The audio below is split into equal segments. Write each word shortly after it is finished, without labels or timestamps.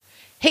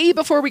Hey,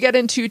 before we get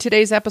into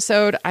today's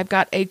episode, I've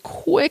got a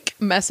quick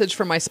message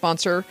from my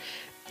sponsor.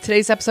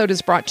 Today's episode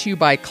is brought to you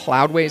by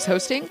Cloudways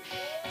Hosting.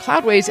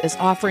 Cloudways is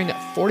offering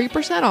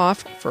 40%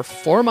 off for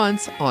 4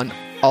 months on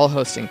all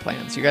hosting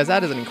plans. You guys,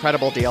 that is an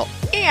incredible deal.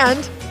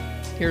 And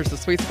here's the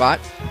sweet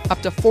spot,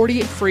 up to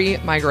 40 free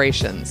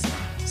migrations.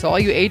 So all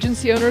you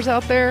agency owners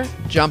out there,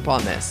 jump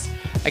on this.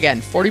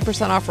 Again,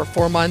 40% off for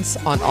 4 months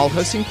on all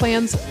hosting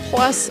plans,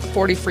 plus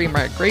 40 free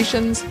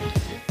migrations.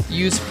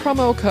 Use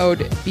promo code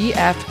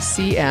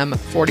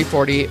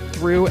BFCM4040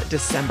 through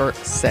December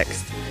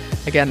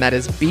 6th. Again, that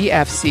is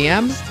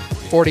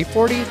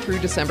BFCM4040 through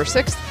December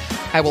 6th.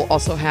 I will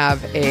also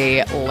have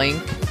a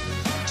link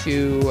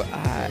to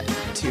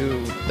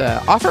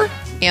the offer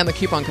and the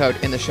coupon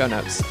code in the show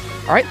notes.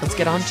 All right, let's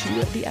get on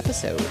to the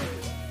episode.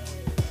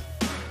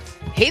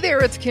 Hey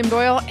there, it's Kim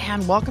Doyle,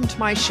 and welcome to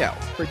my show,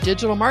 where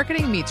digital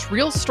marketing meets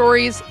real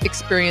stories,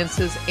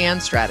 experiences, and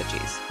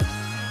strategies.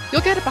 You'll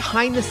get a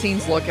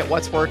behind-the-scenes look at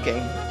what's working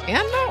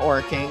and not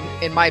working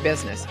in my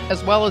business,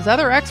 as well as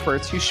other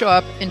experts who show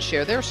up and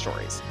share their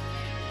stories.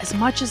 As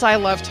much as I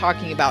love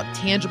talking about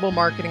tangible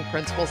marketing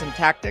principles and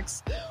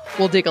tactics,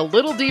 we'll dig a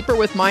little deeper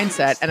with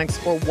mindset and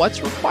explore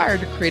what's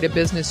required to create a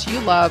business you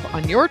love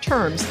on your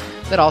terms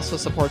that also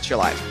supports your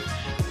life.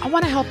 I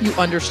want to help you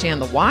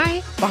understand the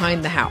why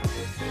behind the how.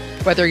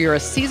 Whether you're a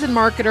seasoned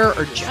marketer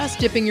or just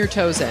dipping your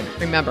toes in,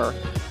 remember,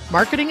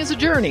 marketing is a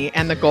journey,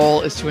 and the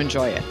goal is to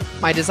enjoy it.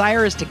 My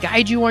desire is to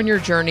guide you on your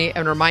journey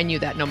and remind you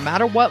that no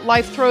matter what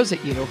life throws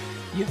at you,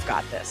 you've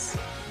got this.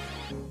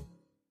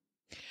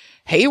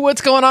 Hey,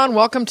 what's going on?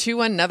 Welcome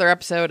to another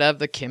episode of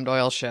The Kim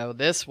Doyle Show.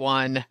 This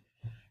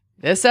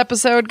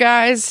episode,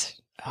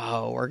 guys,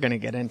 we're going to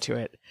get into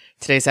it.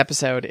 Today's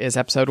episode is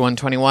episode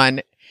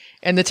 121,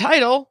 and the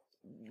title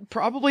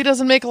probably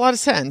doesn't make a lot of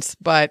sense,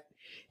 but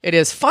it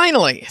is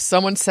finally,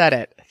 someone said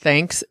it.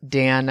 Thanks,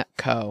 Dan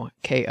Koe,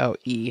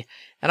 K-O-E.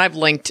 And I've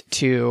linked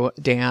to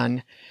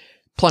Dan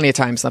plenty of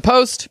times in the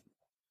post,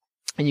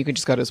 and you can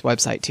just go to his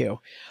website too.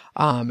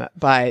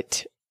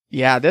 But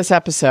yeah, this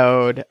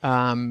episode,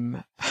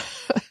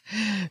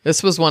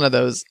 this was one of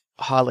those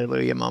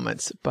hallelujah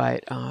moments,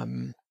 but,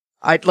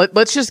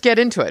 let's just get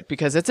into it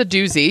because it's a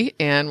doozy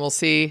and we'll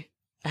see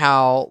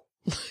how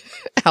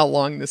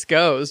long this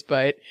goes.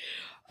 But,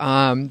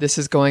 this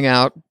is going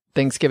out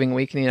Thanksgiving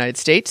week in the United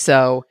States.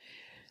 So,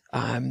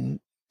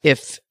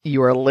 if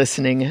you are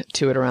listening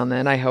to it around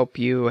then, I hope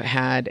you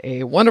had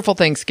a wonderful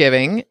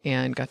Thanksgiving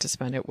and got to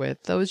spend it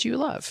with those you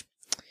love.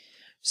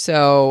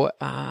 So,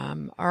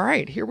 all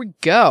right, here we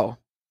go.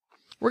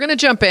 We're going to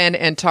jump in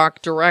and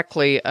talk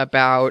directly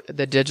about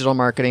the digital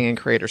marketing and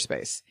creator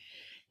space.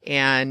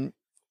 And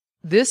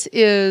this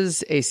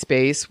is a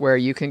space where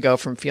you can go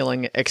from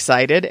feeling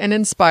excited and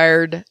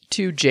inspired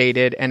to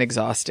jaded and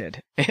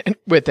exhausted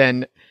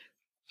within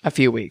a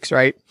few weeks,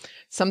 right?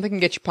 Something can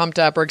get you pumped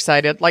up or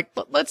excited. Like,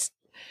 let's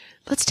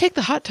take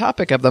the hot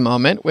topic of the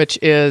moment, which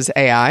is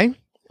AI.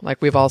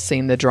 Like, we've all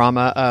seen the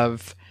drama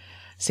of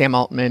Sam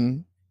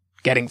Altman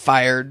getting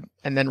fired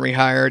and then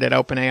rehired at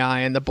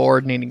OpenAI and the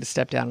board needing to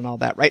step down and all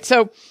that, right?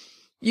 So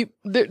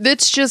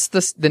it's just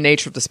the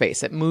nature of the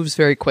space. It moves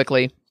very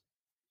quickly,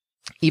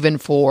 even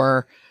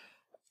for,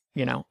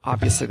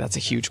 obviously that's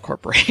a huge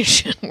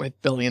corporation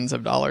with billions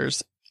of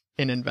dollars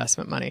in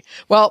investment money.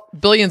 Well,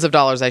 billions of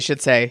dollars, I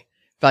should say.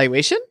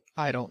 Valuation?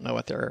 I don't know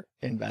what their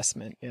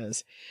investment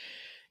is.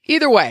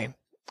 Either way,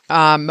 what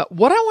I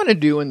want to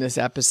do in this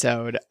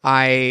episode,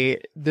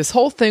 this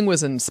whole thing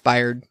was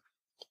inspired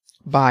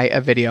by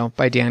a video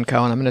by Dan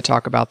Koe, and I'm going to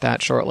talk about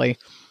that shortly,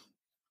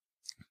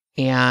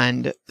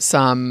 and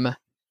some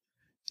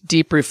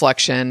deep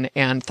reflection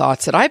and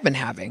thoughts that I've been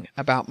having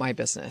about my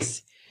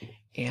business.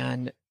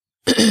 And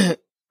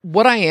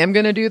what I am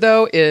going to do,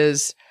 though,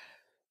 is,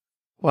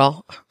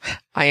 well,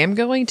 I am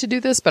going to do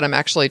this, but I'm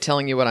actually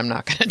telling you what I'm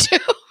not going to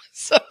do.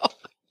 So,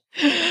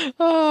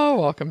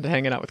 welcome to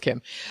hanging out with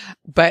Kim.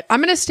 But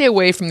I'm going to stay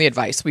away from the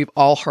advice we've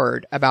all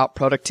heard about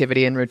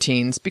productivity and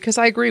routines because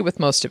I agree with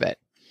most of it.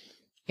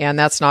 And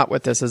that's not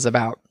what this is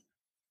about.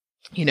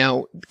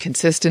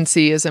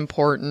 Consistency is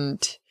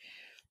important,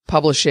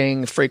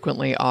 publishing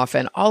frequently,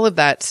 often, all of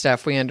that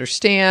stuff we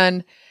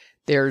understand.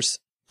 There's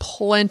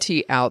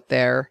plenty out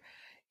there.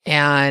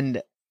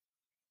 And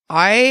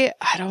I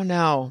don't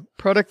know.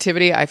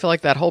 Productivity, I feel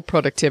like that whole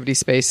productivity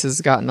space has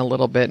gotten a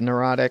little bit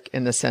neurotic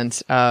in the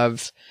sense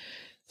of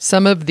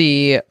some of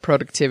the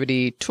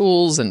productivity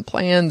tools and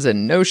plans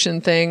and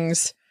Notion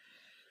things.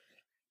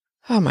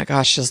 Oh my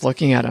gosh, just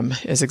looking at them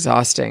is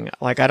exhausting.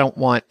 Like, I don't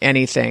want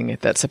anything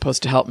that's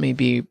supposed to help me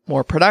be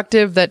more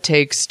productive that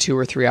takes 2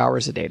 or 3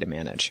 hours a day to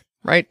manage,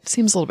 right?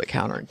 Seems a little bit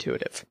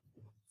counterintuitive.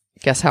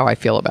 Guess how I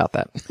feel about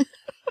that.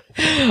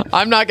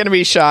 I'm not going to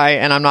be shy,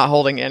 and I'm not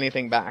holding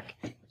anything back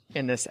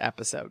in this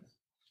episode.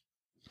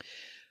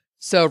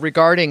 So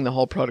regarding the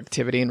whole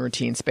productivity and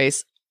routine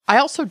space, I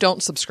also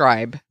don't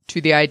subscribe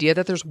to the idea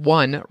that there's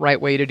one right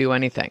way to do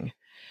anything.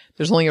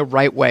 There's only a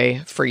right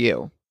way for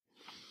you.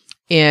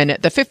 In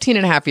the 15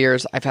 and a half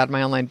years I've had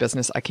my online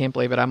business, I can't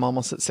believe it. I'm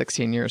almost at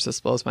 16 years.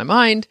 This blows my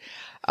mind.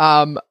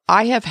 I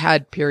have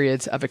had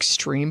periods of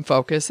extreme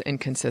focus and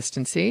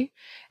consistency,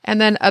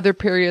 and then other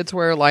periods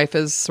where life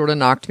has sort of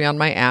knocked me on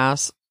my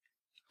ass,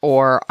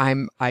 or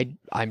I'm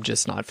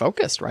just not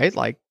focused, right?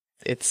 Like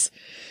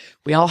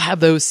we all have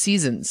those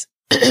seasons.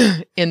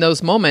 In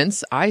those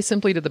moments, I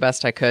simply did the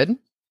best I could,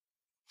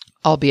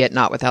 albeit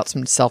not without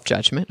some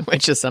self-judgment,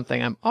 which is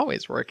something I'm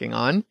always working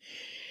on.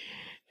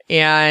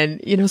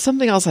 And,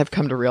 something else I've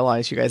come to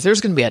realize, you guys, there's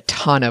going to be a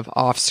ton of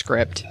off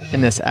script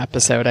in this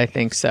episode, I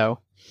think. So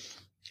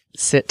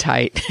sit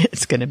tight.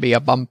 It's going to be a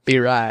bumpy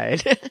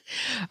ride.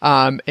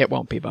 It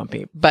won't be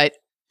bumpy, but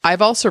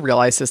I've also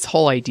realized this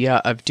whole idea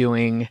of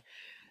doing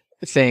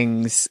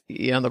things,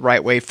 the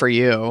right way for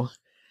you.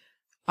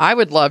 I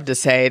would love to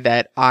say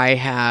that I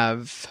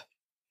have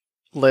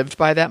lived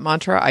by that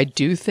mantra. I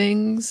do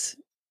things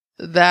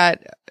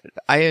that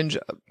I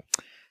enjoy.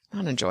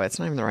 Not enjoy, it's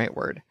not even the right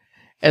word.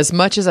 As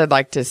much as I'd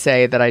like to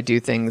say that I do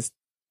things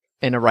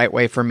in a right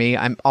way for me,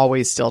 I'm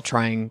always still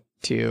trying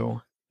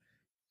to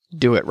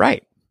do it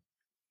right,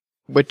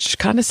 which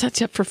kind of sets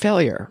you up for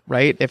failure,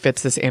 right? If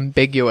it's this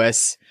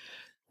ambiguous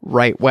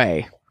right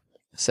way.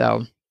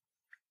 So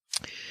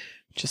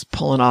just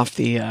pulling off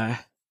the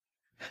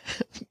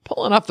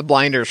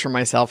blinders for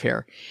myself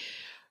here.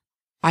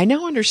 I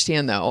now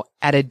understand, though,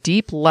 at a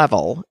deep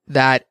level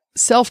that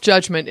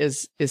self-judgment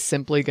is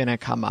simply going to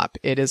come up.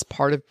 It is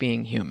part of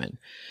being human.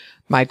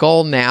 My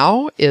goal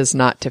now is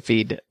not to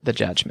feed the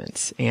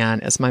judgments.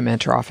 And as my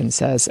mentor often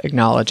says,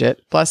 acknowledge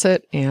it, bless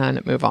it,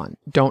 and move on.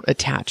 Don't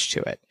attach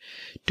to it.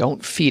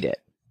 Don't feed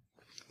it.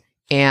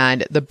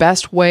 And the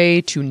best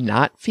way to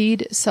not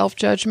feed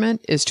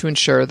self-judgment is to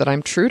ensure that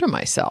I'm true to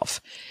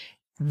myself.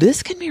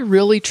 This can be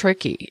really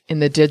tricky in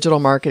the digital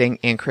marketing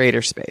and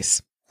creator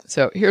space.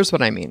 So here's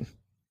what I mean.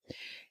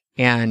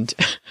 And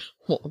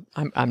well,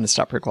 I'm going to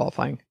stop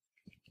pre-qualifying.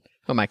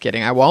 Who am I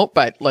kidding? I won't,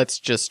 but let's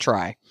just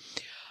try.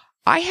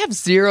 I have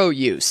zero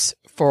use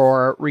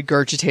for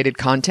regurgitated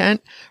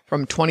content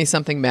from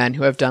 20-something men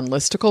who have done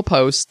listicle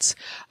posts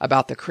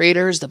about the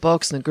creators, the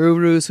books, and the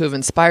gurus who have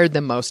inspired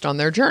them most on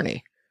their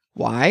journey.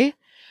 Why?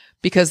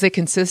 Because they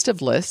consist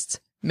of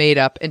lists made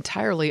up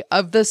entirely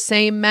of the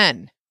same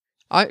men.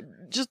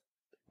 Just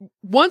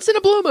once in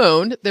a blue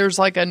moon, there's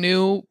like a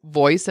new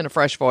voice and a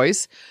fresh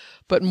voice,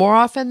 but more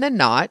often than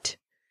not,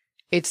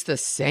 it's the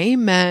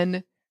same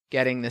men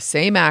getting the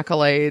same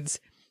accolades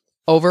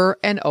over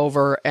and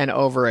over and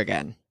over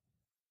again.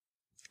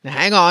 Now,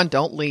 hang on,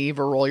 don't leave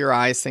or roll your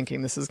eyes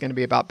thinking this is going to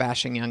be about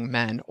bashing young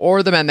men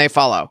or the men they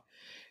follow,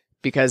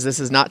 because this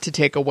is not to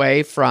take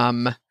away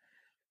from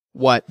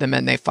what the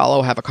men they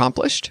follow have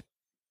accomplished,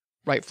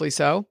 rightfully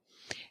so.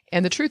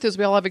 And the truth is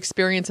we all have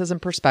experiences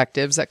and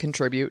perspectives that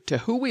contribute to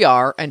who we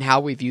are and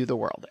how we view the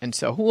world. And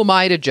so who am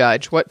I to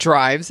judge what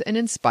drives and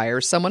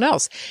inspires someone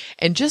else?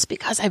 And just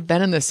because I've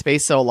been in this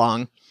space so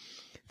long,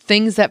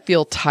 things that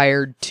feel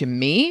tired to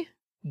me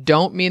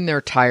don't mean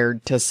they're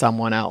tired to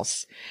someone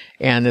else.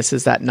 And this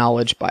is that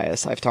knowledge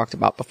bias I've talked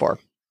about before.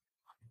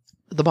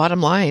 The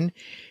bottom line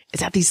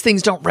is that these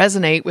things don't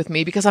resonate with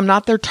me because I'm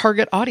not their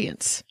target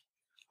audience.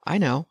 I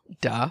know,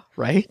 duh,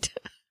 right?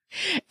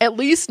 At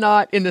least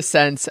not in the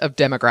sense of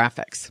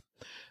demographics.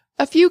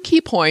 A few key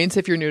points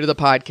if you're new to the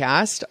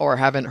podcast or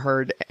haven't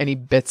heard any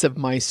bits of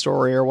my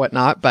story or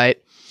whatnot,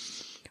 but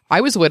I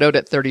was widowed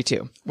at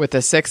 32 with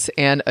a 6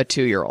 and a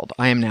 2-year-old.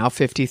 I am now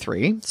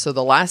 53. So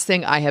the last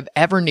thing I have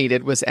ever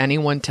needed was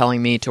anyone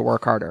telling me to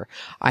work harder.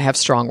 I have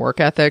strong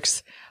work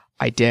ethics.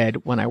 I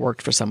did when I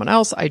worked for someone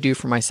else. I do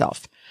for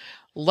myself.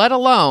 Let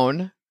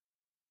alone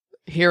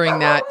hearing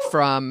that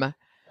from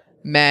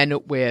men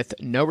with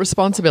no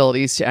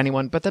responsibilities to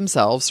anyone but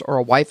themselves or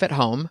a wife at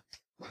home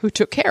who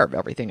took care of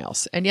everything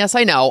else. And yes,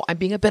 I know I'm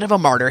being a bit of a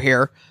martyr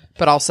here,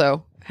 but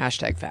also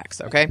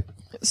 #facts. Okay.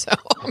 So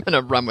I'm going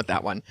to run with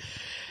that one.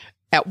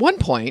 At one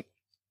point,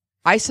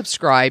 I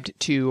subscribed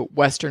to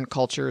Western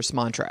culture's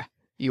mantra.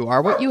 You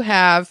are what you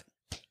have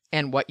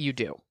and what you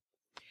do.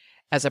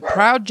 As a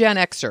proud Gen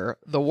Xer,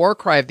 the war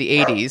cry of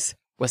the 80s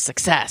was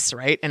success,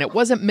 right? And it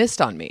wasn't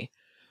missed on me.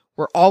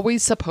 We're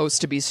always supposed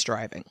to be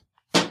striving.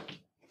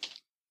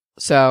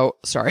 So,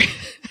 sorry,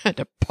 I had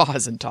to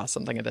pause and toss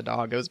something at the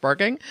dog who was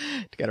barking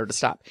to get her to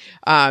stop.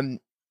 I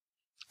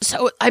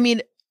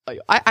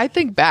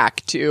think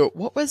back to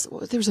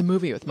there was a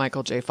movie with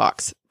Michael J.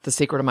 Fox, The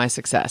Secret of My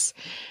Success.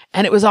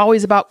 And it was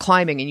always about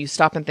climbing. And you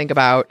stop and think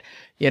about,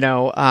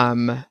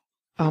 oh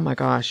my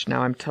gosh,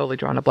 now I'm totally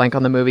drawing a blank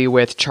on the movie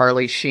with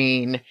Charlie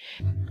Sheen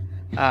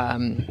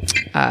and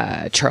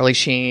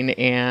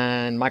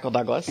Michael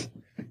Douglas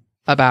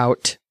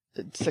about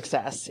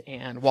success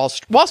and Wall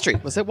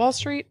Street. Was it Wall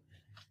Street?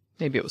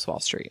 Maybe it was Wall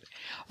Street.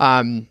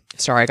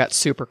 Sorry, I got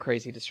super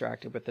crazy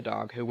distracted with the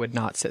dog who would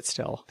not sit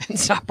still and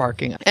stop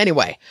barking.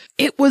 Anyway,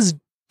 it was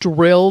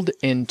drilled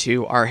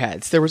into our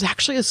heads. There was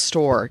actually a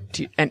store,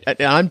 and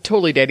I'm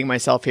totally dating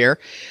myself here.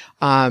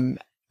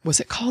 Was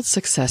it called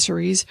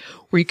Successories?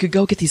 Where you could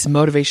go get these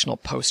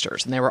motivational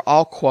posters, and they were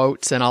all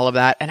quotes and all of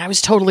that. And I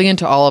was totally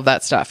into all of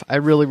that stuff. I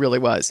really, really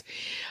was.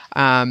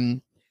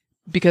 And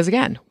because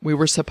again, we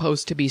were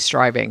supposed to be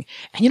striving.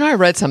 And I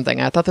read something,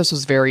 I thought this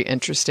was very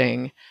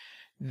interesting,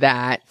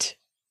 that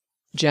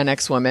Gen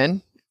X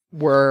women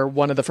were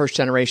one of the first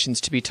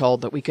generations to be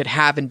told that we could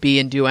have and be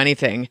and do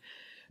anything,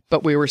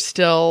 but we were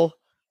still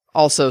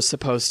also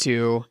supposed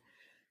to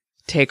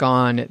take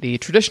on the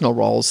traditional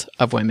roles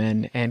of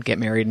women and get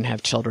married and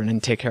have children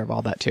and take care of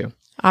all that too.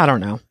 I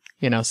don't know,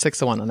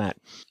 6-1 on that.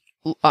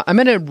 I'm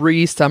going to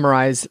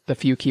re-summarize the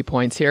few key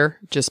points here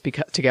just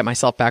to get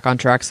myself back on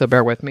track. So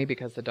bear with me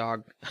because the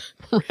dog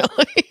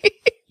really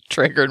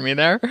triggered me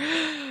there.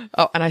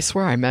 Oh, and I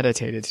swear I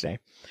meditated today.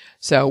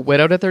 So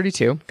widowed at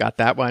 32, got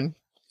that one.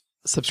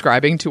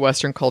 Subscribing to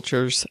Western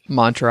culture's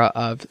mantra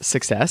of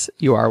success.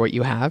 You are what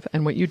you have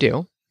and what you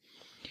do.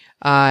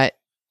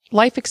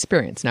 Life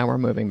experience. Now we're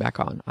moving back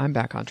on. I'm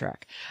back on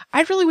track.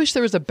 I really wish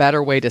there was a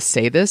better way to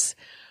say this,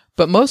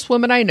 but most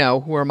women I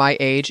know who are my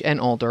age and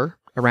older,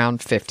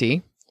 around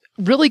 50,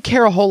 really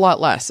care a whole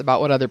lot less about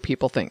what other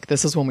people think.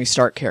 This is when we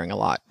start caring a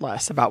lot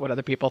less about what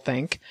other people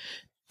think,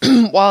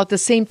 while at the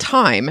same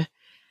time,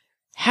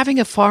 having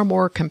a far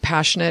more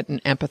compassionate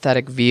and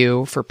empathetic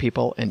view for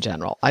people in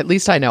general. At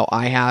least I know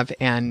I have,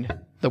 and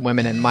the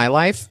women in my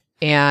life.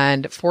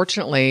 And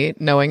fortunately,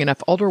 knowing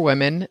enough older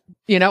women,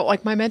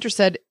 like my mentor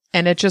said,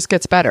 and it just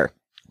gets better,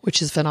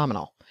 which is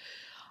phenomenal.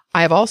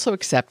 I have also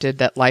accepted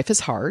that life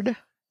is hard.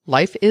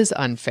 Life is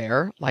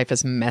unfair. Life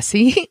is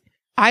messy.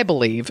 I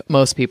believe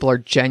most people are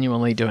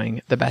genuinely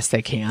doing the best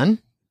they can.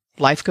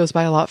 Life goes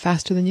by a lot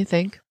faster than you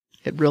think.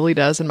 It really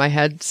does. In my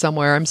head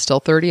somewhere, I'm still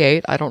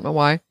 38. I don't know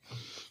why,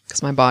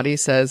 because my body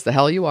says the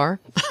hell you are.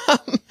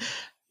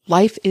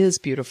 Life is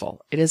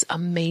beautiful. It is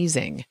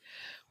amazing.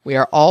 We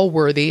are all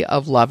worthy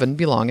of love and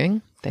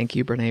belonging. Thank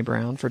you, Brene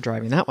Brown, for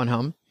driving that one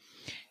home.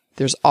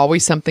 There's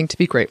always something to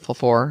be grateful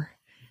for.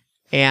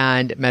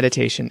 And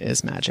meditation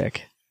is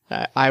magic.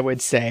 I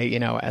would say,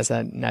 as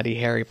a nutty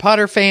Harry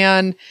Potter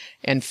fan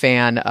and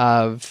fan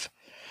of,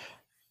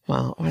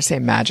 well, when I say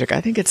magic,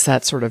 I think it's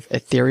that sort of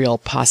ethereal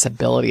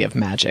possibility of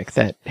magic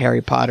that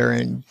Harry Potter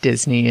and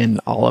Disney and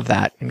all of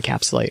that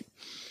encapsulate.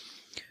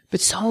 But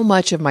so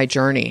much of my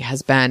journey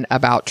has been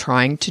about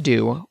trying to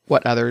do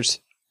what others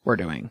were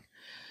doing.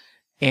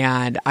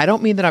 And I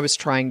don't mean that I was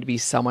trying to be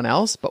someone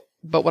else,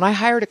 but when I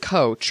hired a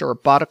coach or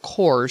bought a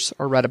course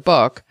or read a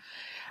book,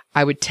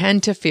 I would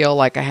tend to feel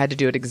like I had to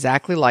do it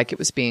exactly like it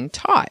was being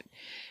taught.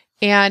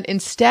 And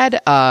instead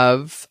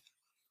of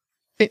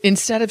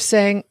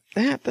saying,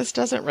 this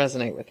doesn't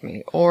resonate with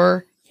me,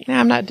 or,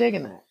 I'm not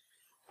digging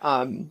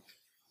that.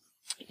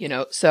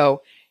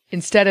 So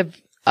instead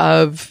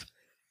of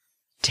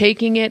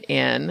taking it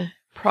in,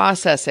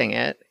 processing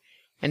it,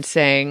 and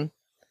saying,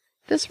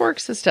 this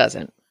works, this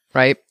doesn't,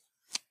 right?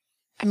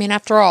 I mean,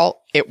 after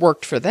all, it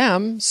worked for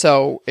them,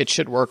 so it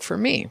should work for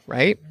me,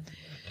 right?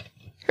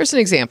 Here's an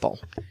example.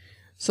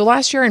 So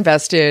last year I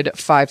invested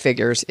 5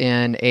 figures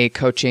in a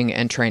coaching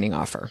and training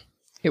offer.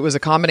 It was a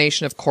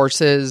combination of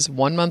courses,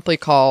 1 monthly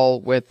call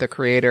with the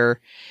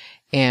creator,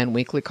 and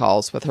weekly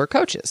calls with her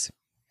coaches.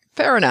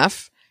 Fair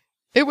enough.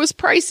 It was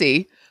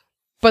pricey,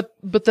 but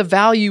the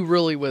value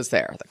really was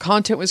there. The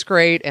content was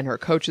great, and her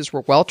coaches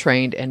were well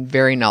trained and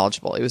very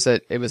knowledgeable. It was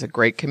a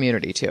great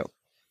community too.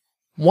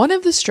 One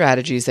of the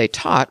strategies they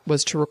taught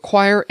was to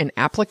require an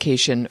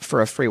application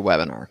for a free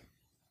webinar.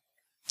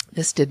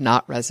 This did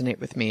not resonate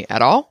with me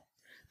at all,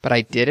 but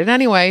I did it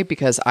anyway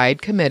because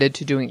I'd committed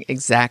to doing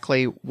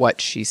exactly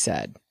what she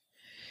said.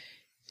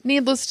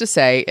 Needless to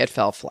say, it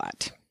fell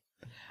flat.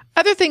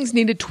 Other things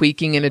needed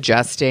tweaking and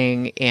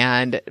adjusting,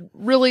 and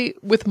really,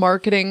 with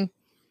marketing,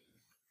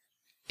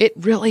 it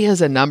really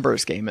is a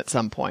numbers game at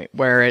some point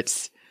where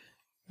it's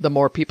the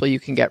more people you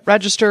can get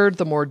registered,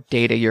 the more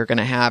data you're going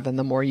to have, and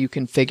the more you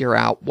can figure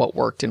out what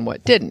worked and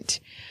what didn't,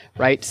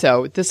 right?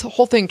 So this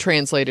whole thing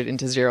translated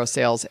into zero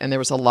sales, and there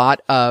was a lot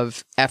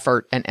of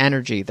effort and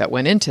energy that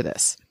went into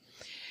this.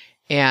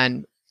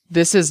 And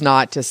this is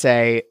not to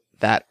say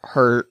that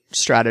her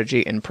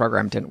strategy and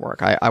program didn't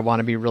work. I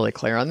want to be really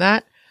clear on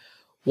that.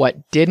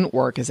 What didn't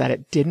work is that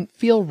it didn't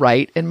feel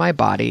right in my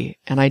body,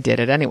 and I did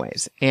it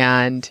anyways.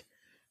 And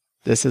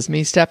this is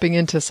me stepping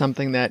into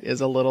something that is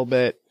a little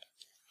bit,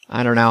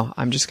 I don't know,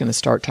 I'm just going to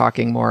start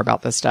talking more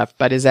about this stuff,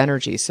 but is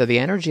energy. So the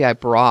energy I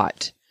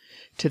brought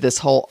to this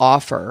whole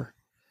offer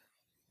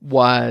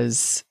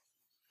was,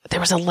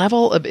 there was a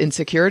level of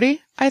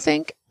insecurity, I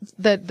think,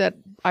 that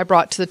I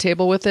brought to the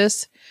table with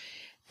this.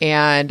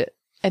 And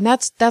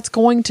that's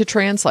going to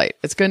translate.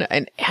 It's going to,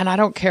 and I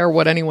don't care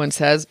what anyone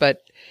says,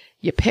 but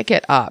you pick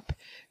it up.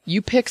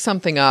 You pick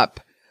something up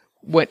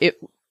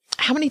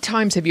how many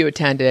times have you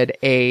attended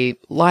a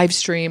live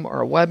stream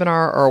or a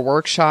webinar or a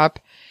workshop?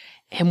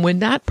 And when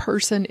that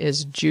person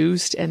is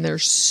juiced and they're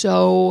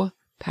so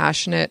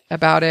passionate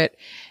about it,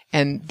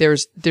 and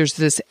there's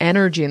this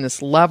energy and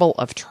this level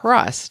of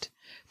trust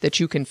that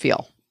you can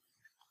feel,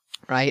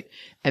 right?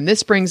 And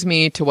this brings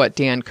me to what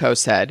Dan Coe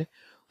said,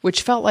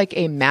 which felt like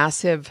a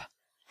massive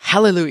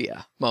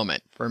hallelujah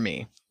moment for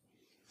me.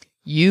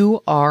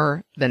 You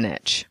are the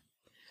niche.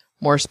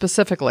 More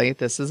specifically,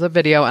 this is a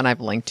video, and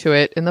I've linked to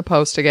it in the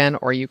post again,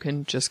 or you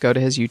can just go to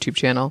his YouTube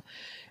channel.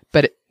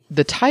 But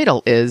the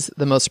title is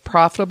The Most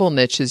Profitable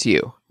Niche is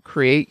You.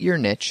 Create Your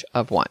Niche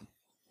of One.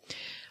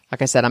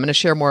 Like I said, I'm going to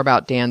share more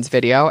about Dan's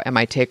video and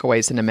my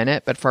takeaways in a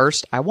minute, but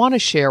first, I want to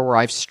share where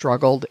I've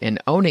struggled in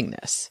owning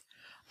this.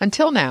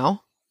 Until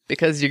now,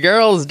 because your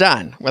girl's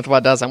done with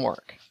what doesn't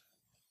work.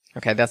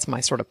 Okay, that's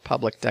my sort of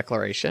public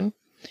declaration.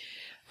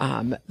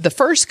 The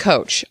first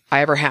coach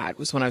I ever had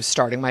was when I was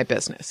starting my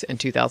business in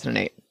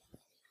 2008.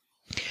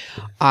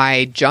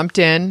 I jumped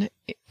in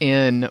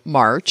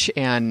March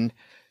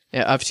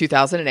of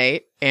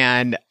 2008,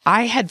 and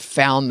I had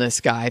found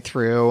this guy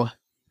through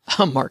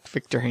a Mark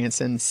Victor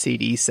Hansen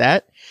CD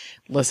set.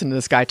 Listened to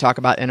this guy talk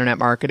about internet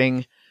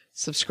marketing,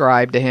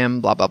 subscribed to him,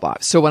 blah, blah, blah.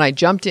 So when I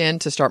jumped in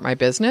to start my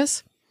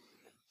business,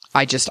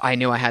 I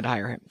knew I had to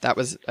hire him. That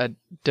was a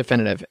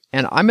definitive.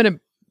 And I'm going to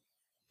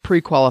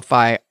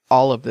pre-qualify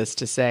all of this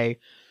to say,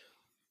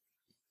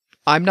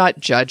 I'm not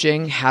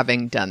judging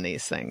having done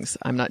these things.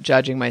 I'm not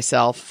judging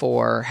myself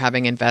for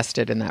having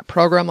invested in that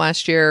program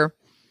last year.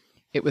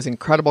 It was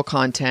incredible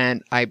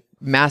content.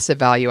 Massive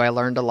value. I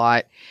learned a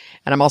lot.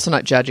 And I'm also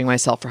not judging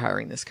myself for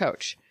hiring this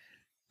coach.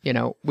 You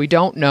know, we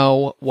don't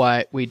know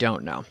what we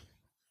don't know.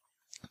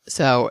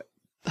 So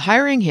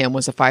hiring him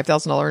was a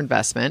 $5,000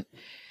 investment.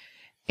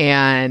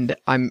 And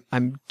I'm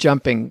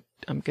going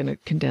to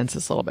condense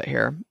this a little bit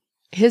here.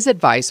 His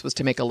advice was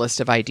to make a list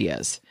of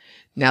ideas.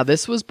 Now,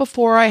 this was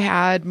before I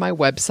had my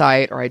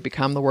website or I'd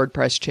become the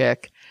WordPress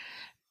chick.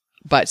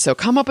 But so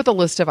come up with a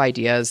list of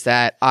ideas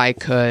that I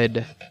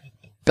could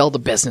build a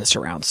business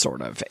around,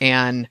 sort of.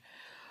 And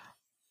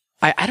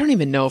I don't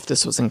even know if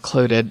this was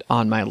included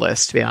on my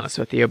list, to be honest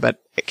with you,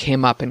 but it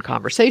came up in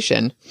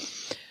conversation.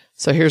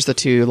 So here's the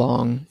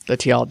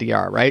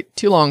TLDR, right?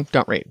 Too long,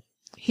 don't read.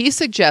 He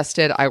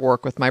suggested I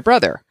work with my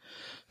brother,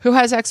 who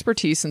has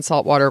expertise in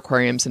saltwater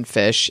aquariums and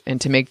fish, and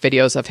to make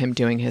videos of him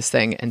doing his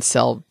thing and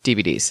sell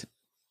DVDs.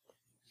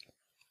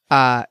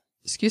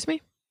 Excuse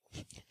me?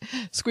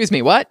 Excuse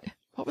me, what?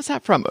 What was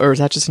that from? Or is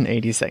that just an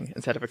 80s thing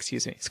instead of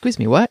excuse me? Excuse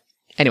me, what?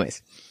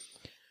 Anyways.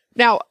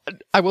 Now,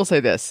 I will say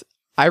this.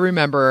 I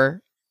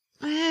remember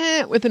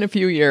within a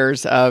few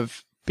years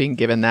of being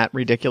given that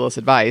ridiculous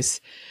advice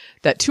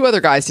that two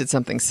other guys did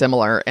something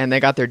similar, and they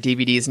got their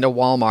DVDs into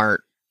Walmart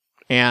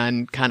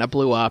and kind of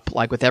blew up.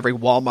 Like with every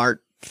Walmart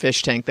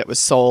fish tank that was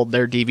sold,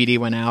 their DVD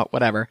went out,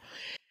 whatever.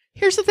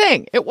 Here's the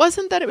thing. It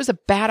wasn't that it was a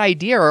bad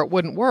idea or it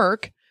wouldn't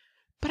work,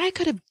 but I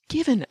could have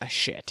given a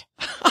shit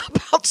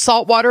about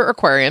saltwater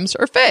aquariums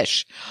or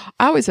fish.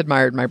 I always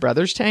admired my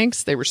brother's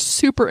tanks. They were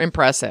super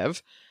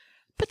impressive,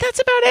 but that's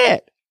about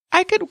it.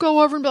 I could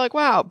go over and be like,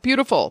 wow,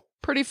 beautiful,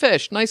 pretty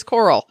fish, nice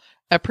coral,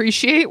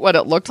 appreciate what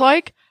it looked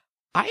like.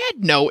 I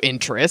had no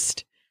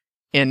interest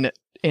in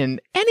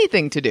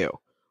anything to do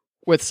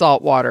with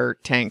saltwater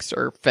tanks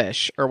or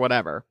fish or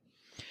whatever.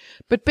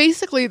 But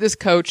basically, this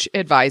coach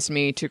advised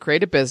me to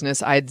create a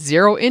business I had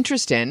zero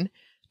interest in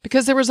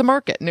because there was a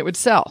market and it would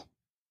sell.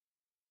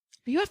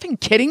 Are you effing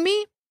kidding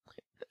me?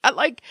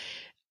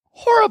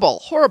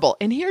 Horrible.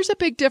 And here's a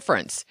big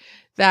difference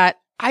that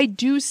I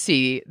do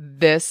see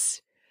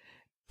this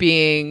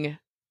being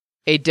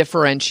a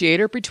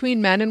differentiator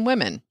between men and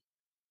women.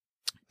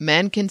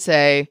 Men can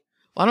say,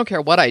 well, I don't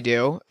care what I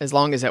do as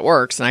long as it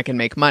works and I can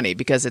make money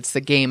because it's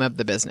the game of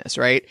the business,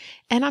 right?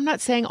 And I'm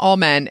not saying all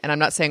men and I'm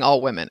not saying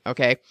all women,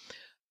 okay?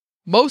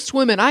 Most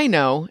women I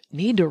know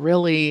need to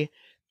really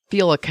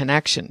feel a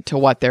connection to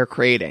what they're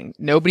creating.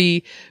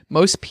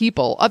 Most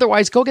people,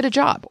 otherwise go get a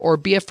job or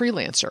be a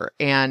freelancer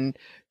and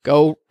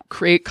go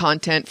create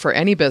content for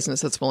any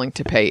business that's willing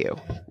to pay you,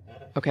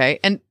 okay?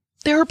 And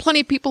there are plenty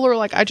of people who are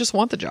like, I just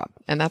want the job,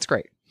 and that's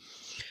great.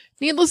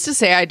 Needless to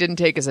say, I didn't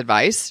take his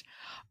advice.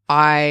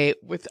 I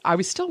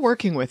was still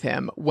working with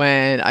him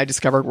when I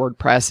discovered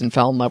WordPress and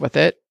fell in love with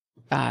it.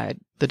 The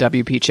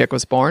WP chick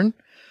was born.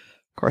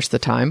 Of course, the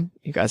time,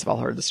 you guys have all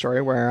heard the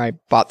story where I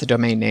bought the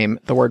domain name,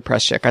 the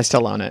WordPress chick. I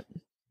still own it.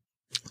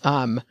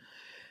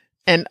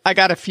 And I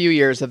got a few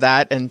years of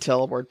that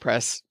until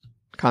WordPress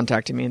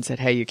contacted me and said,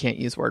 hey, you can't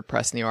use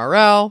WordPress in the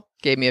URL.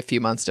 Gave me a few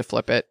months to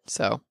flip it.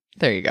 So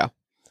there you go.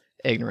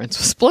 Ignorance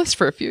was bliss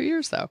for a few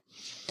years though.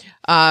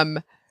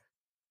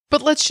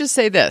 But let's just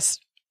say this.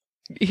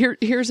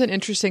 Here's an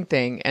interesting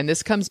thing, and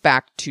this comes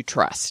back to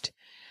trust.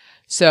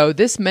 So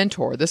this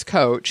mentor, this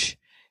coach,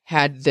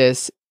 had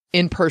this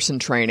in-person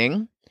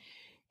training,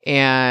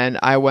 and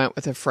I went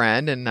with a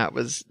friend, and that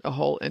was a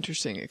whole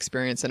interesting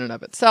experience in and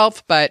of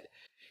itself. But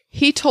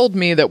he told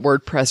me that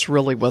WordPress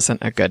really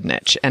wasn't a good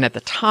niche. And at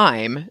the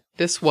time,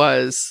 this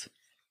was,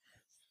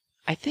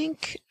 I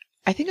think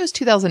it was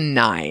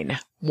 2009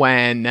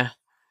 when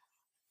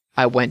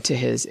I went to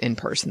his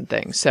in-person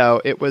thing.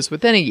 So it was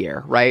within a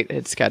year, right?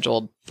 It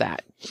scheduled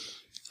that.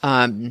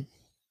 And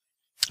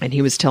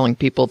he was telling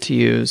people to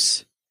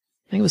use,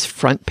 I think it was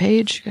Front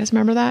Page. You guys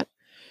remember that?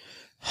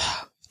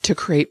 To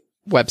create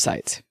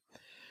websites.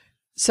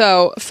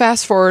 So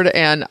fast forward,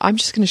 and I'm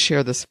just going to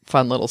share this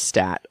fun little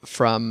stat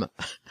from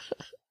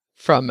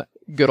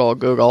good old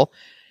Google.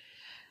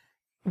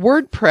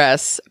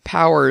 WordPress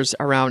powers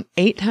around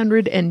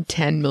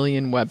 810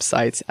 million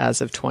websites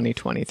as of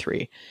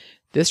 2023.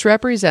 This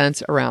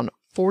represents around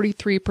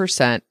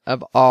 43%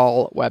 of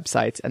all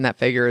websites, and that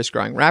figure is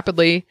growing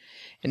rapidly.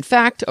 In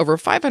fact, over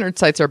 500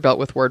 sites are built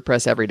with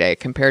WordPress every day,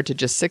 compared to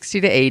just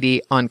 60 to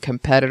 80 on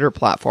competitor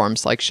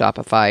platforms like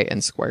Shopify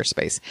and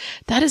Squarespace.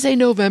 That is a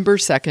November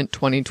 2nd,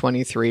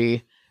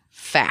 2023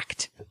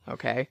 fact.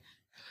 Okay.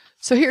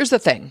 So here's the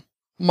thing.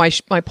 My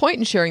point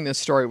in sharing this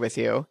story with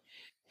you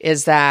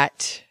is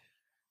that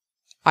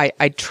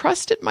I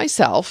trusted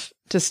myself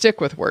to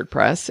stick with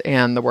WordPress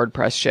and the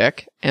WordPress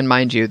chick. And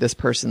mind you, this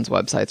person's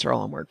websites are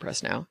all on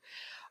WordPress now.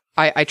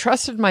 I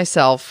trusted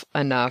myself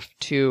enough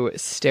to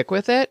stick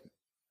with it.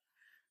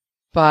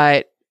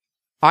 But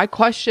I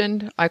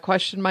questioned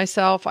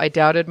myself. I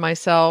doubted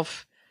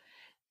myself.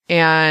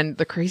 And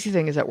the crazy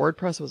thing is that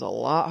WordPress was a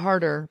lot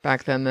harder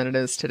back then than it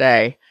is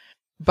today.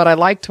 But I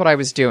liked what I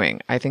was doing.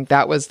 I think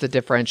that was the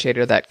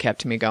differentiator that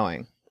kept me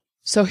going.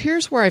 So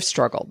here's where I've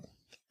struggled.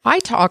 I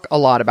talk a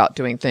lot about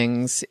doing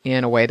things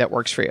in a way that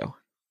works for you.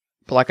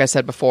 But like I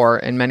said before,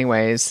 in many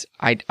ways,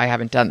 I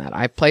haven't done that.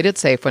 I've played it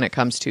safe when it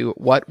comes to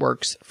what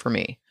works for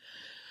me.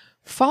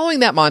 Following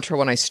that mantra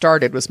when I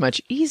started was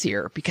much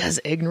easier because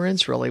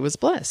ignorance really was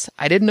bliss.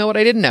 I didn't know what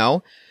I didn't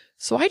know.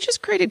 So I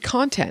just created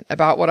content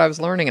about what I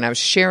was learning and I was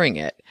sharing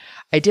it.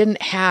 I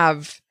didn't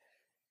have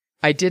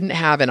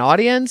an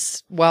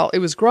audience. Well, it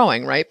was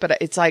growing, right? But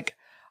it's like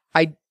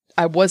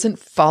I wasn't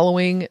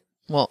following,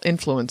 well,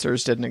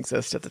 influencers didn't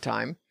exist at the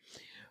time,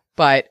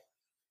 but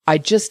I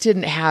just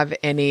didn't have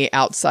any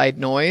outside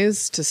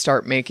noise to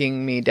start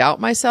making me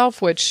doubt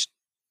myself, which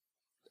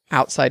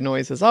outside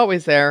noise is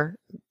always there.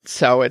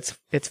 So it's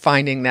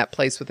finding that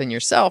place within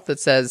yourself that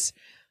says,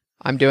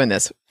 I'm doing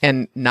this,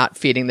 and not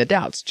feeding the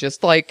doubts.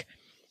 Just like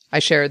I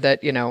shared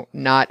that,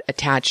 not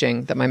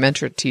attaching, that my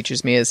mentor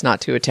teaches me is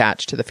not to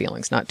attach to the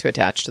feelings, not to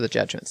attach to the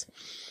judgments.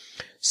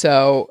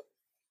 So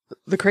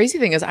the crazy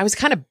thing is I was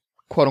kind of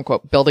quote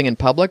unquote building in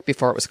public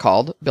before it was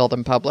called build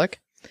in public,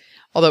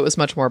 although it was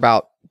much more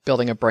about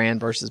building a brand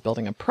versus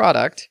building a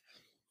product.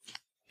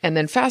 And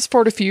then fast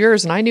forward a few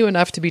years and I knew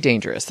enough to be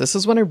dangerous. This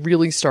is when I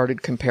really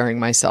started comparing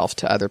myself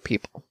to other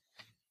people.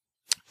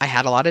 I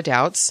had a lot of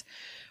doubts.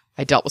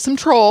 I dealt with some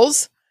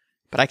trolls,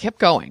 but I kept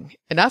going.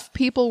 Enough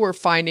people were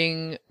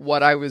finding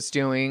what I was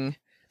doing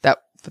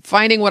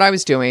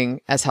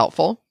as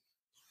helpful.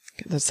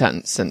 The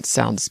sentence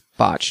sounds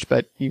botched,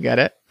 but you get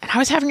it. And I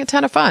was having a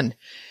ton of fun.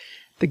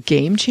 The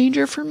game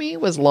changer for me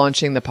was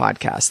launching the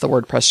podcast, the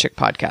WordPress Chick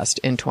podcast,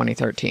 in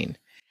 2013.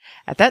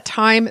 At that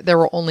time, there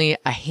were only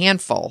a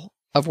handful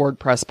of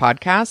WordPress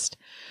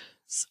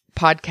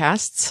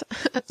podcasts.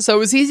 So it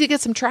was easy to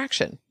get some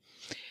traction.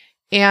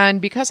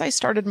 And because I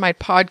started my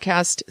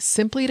podcast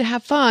simply to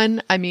have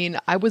fun,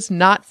 I was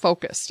not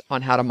focused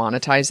on how to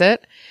monetize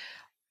it.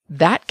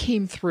 That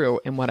came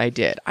through in what I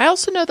did. I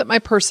also know that my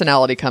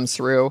personality comes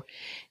through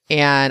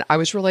and I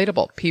was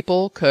relatable.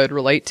 People could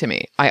relate to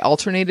me. I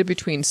alternated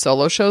between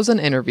solo shows and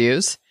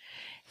interviews.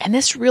 And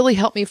this really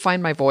helped me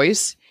find my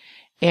voice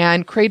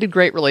and created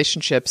great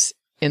relationships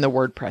in the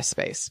WordPress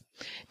space.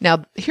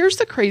 Now, here's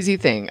the crazy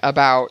thing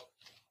about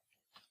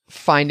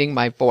finding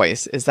my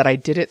voice is that I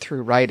did it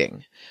through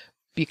writing.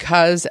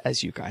 Because,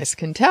 as you guys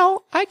can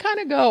tell, I kind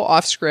of go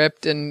off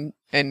script and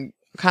kind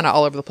of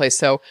all over the place.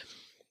 So,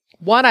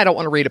 one, I don't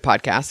want to read a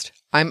podcast.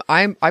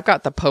 I've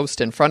got the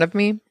post in front of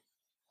me,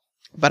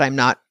 but I'm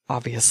not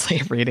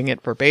obviously reading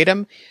it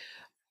verbatim.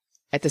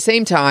 At the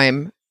same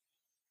time,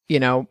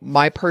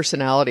 my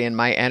personality and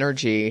my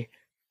energy,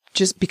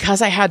 just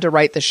because I had to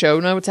write the show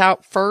notes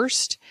out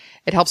first,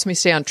 it helps me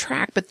stay on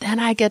track. But then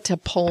I get to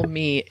pull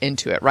me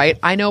into it, right?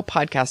 I know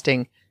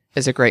podcasting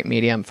is a great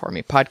medium for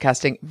me.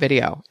 Podcasting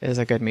video is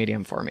a good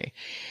medium for me.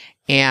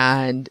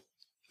 And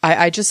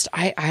I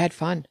had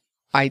fun.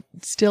 I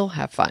still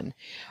have fun.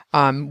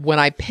 When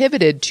I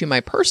pivoted to my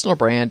personal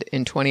brand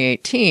in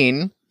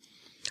 2018,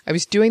 I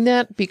was doing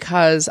that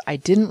because I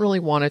didn't really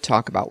want to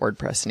talk about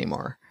WordPress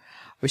anymore.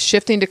 I was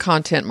shifting to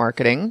content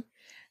marketing,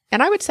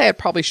 and I would say I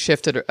probably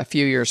shifted a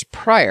few years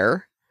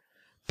prior,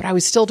 but I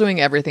was still doing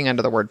everything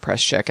under the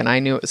WordPress chick, and I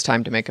knew it was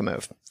time to make a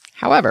move.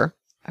 However,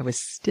 I was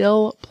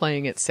still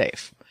playing it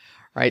safe.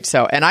 Right.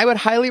 So, and I would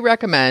highly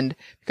recommend, if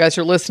you guys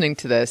are listening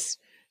to this,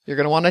 you're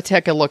going to want to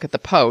take a look at the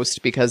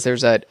post because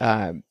there's a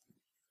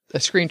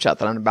screenshot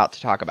that I'm about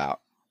to talk about.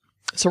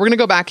 So we're going to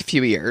go back a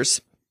few years.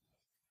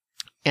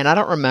 And I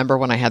don't remember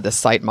when I had the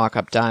site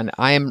mock-up done.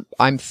 I'm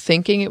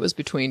thinking it was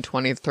between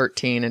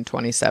 2013 and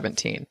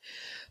 2017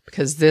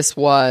 because this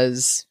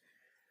was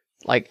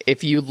like,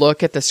 if you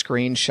look at the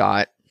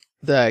screenshot,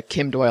 the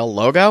Kim Doyle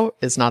logo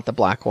is not the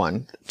black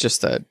one,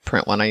 just the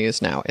print one I use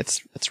now.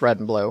 It's red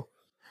and blue.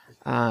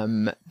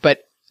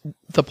 But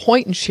the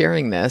point in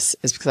sharing this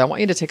is because I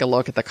want you to take a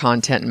look at the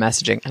content and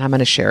messaging, and I'm going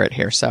to share it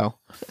here. So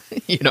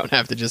you don't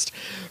have to just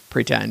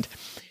pretend.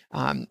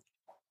 And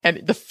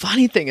the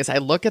funny thing is I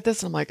look at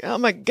this and I'm like, oh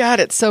my God,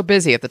 it's so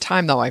busy. At the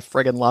time though, I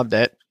friggin' loved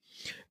it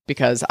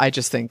because I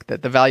just think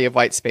that the value of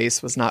white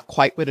space was not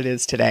quite what it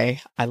is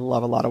today. I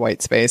love a lot of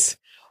white space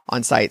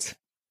on sites.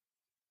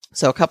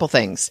 So a couple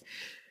things.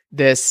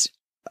 This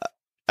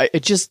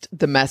it just,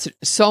 the message,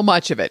 so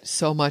much of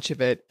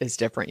it is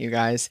different, you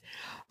guys.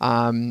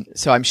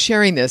 So I'm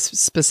sharing this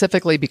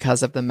specifically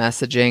because of the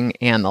messaging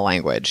and the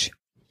language.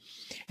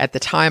 At the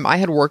time, I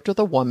had worked with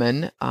a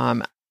woman,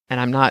 and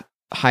I'm not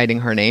hiding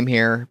her name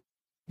here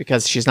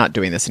because she's not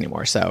doing this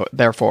anymore. So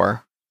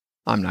therefore,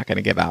 I'm not going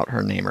to give out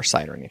her name or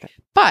site or anything.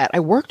 But I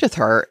worked with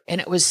her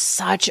and it was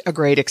such a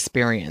great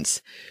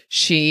experience.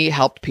 She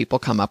helped people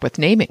come up with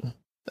naming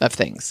of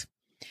things.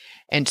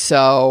 And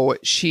so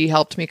she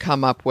helped me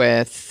come up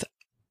with,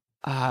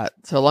 I'm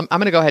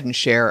going to go ahead and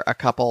share a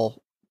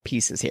couple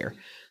pieces here.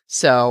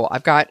 So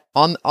I've got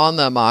on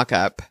the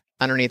mock-up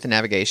underneath the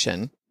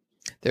navigation,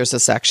 there's a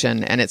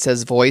section and it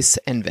says voice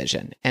and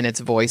vision, and it's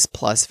voice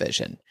plus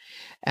vision.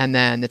 And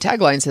then the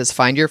tagline says,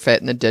 find your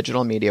fit in the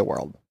digital media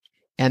world.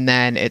 And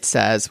then it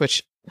says,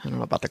 which I don't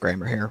know about the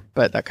grammar here,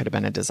 but that could have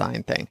been a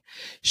design thing.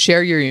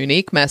 Share your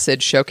unique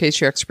message,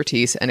 showcase your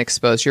expertise, and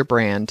expose your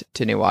brand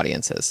to new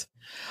audiences.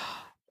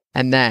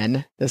 And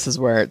then this is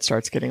where it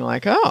starts getting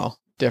like, oh,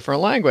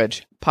 different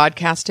language.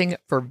 Podcasting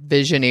for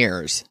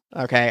visioneers.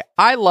 Okay.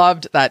 I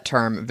loved that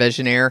term,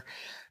 visioneer,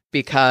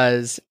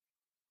 because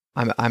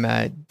I'm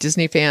a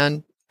Disney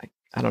fan.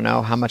 I don't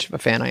know how much of a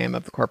fan I am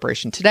of the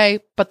corporation today,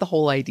 but the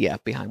whole idea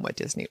behind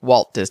what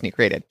Walt Disney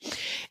created.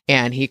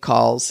 And he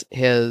calls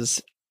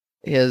his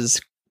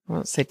let's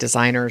say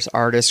designers,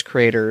 artists,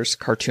 creators,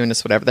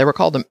 cartoonists, whatever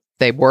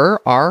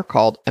are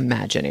called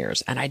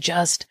Imagineers. And I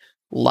just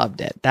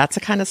loved it. That's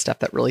the kind of stuff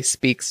that really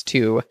speaks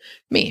to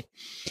me.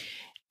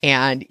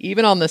 And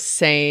even on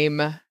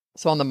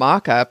on the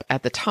mock-up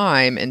at the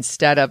time,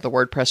 instead of the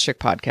WordPress Chick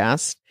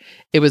podcast,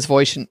 it was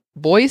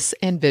Voice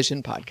and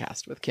Vision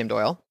podcast with Kim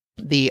Doyle.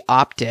 The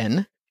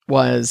opt-in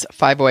was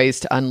 5 ways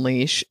to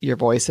unleash your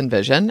voice and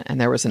vision. And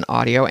there was an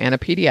audio and a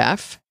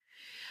PDF.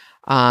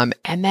 And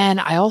then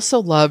I also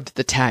loved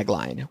the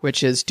tagline,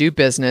 which is do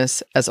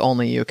business as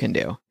only you can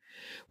do,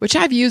 which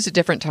I've used at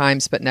different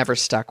times, but never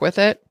stuck with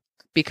it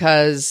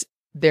because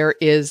there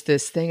is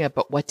this thing of,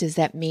 but what does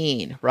that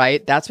mean?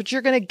 Right? That's what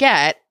you're going to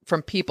get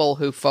from people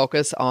who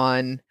focus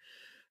on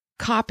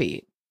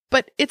copy,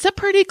 but it's a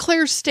pretty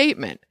clear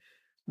statement.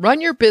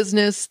 Run your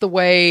business the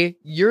way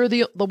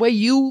the way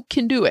you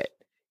can do it.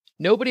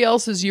 Nobody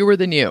else is youer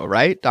than you,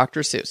 right?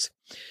 Dr. Seuss.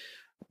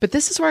 But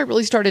this is where I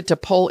really started to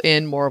pull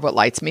in more of what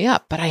lights me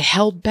up, but I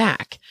held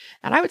back.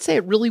 And I would say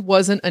it really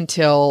wasn't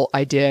until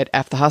I did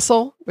F the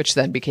Hustle, which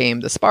then became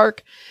the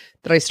Spark,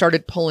 that I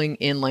started pulling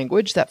in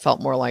language that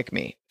felt more like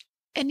me.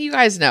 And you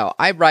guys know,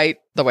 I write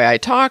the way I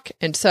talk.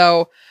 And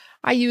so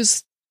I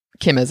use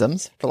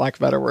Kimisms, for lack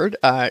of a better word,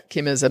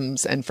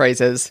 Kimisms and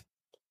phrases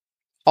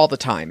all the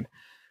time.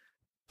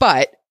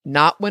 But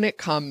not when it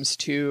comes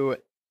to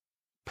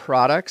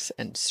products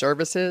and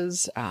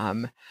services.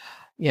 I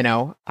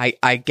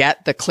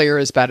get the clear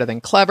is better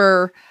than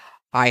clever.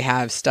 I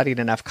have studied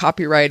enough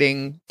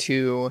copywriting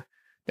to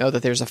know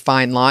that there's a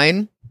fine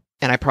line.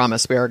 And I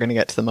promise we are going to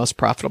get to the most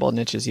profitable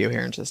niches here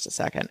in just a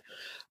second.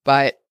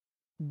 But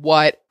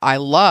what I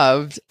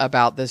loved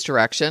about this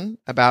direction,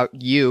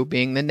 about you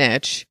being the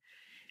niche,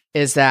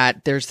 is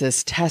that there's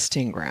this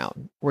testing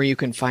ground where you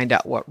can find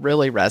out what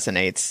really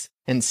resonates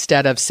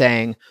instead of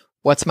saying,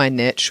 what's my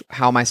niche?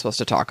 How am I supposed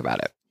to talk about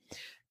it?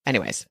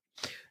 Anyways,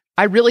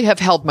 I really have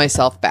held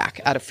myself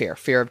back out of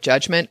fear of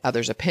judgment,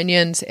 others'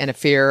 opinions, and a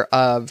fear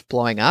of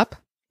blowing up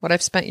what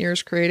I've spent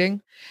years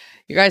creating.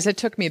 You guys, it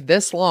took me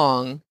this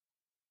long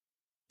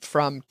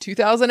from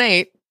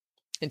 2008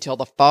 until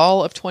the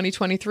fall of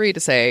 2023 to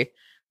say,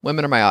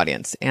 women are my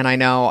audience. And I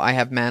know I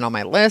have men on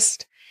my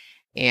list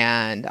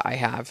and I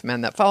have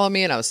men that follow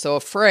me. And I was so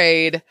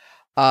afraid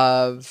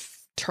of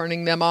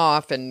turning them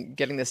off and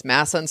getting this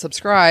mass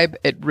unsubscribe.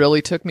 It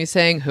really took me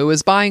saying, who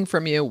is buying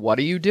from you? What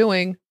are you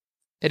doing?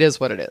 It is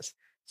what it is.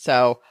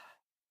 So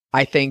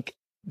I think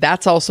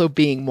that's also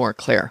being more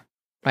clear,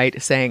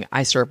 right? Saying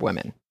I serve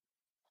women,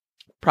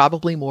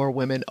 probably more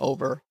women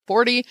over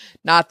 40.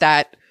 Not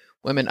that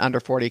women under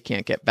 40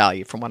 can't get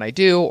value from what I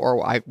do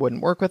or I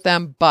wouldn't work with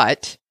them.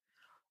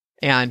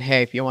 And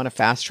hey, if you want to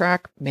fast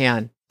track,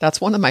 man, that's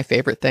one of my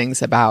favorite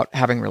things about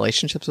having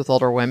relationships with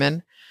older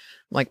women.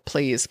 Like,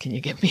 please, can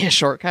you give me a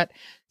shortcut?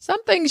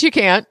 Some things you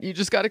can't. You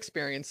just got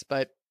experience,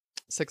 but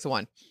 6 of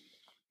 1.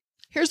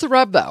 Here's the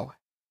rub, though.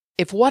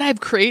 If what I've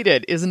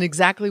created isn't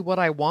exactly what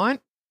I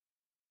want,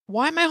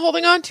 why am I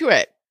holding on to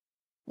it?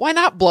 Why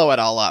not blow it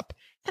all up?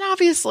 And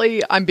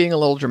obviously, I'm being a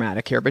little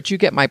dramatic here, but you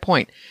get my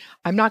point.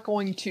 I'm not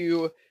going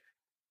to,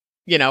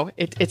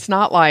 it's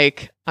not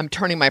like I'm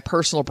turning my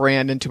personal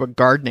brand into a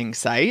gardening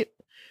site,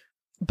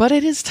 but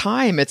it is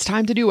time. It's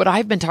time to do what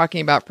I've been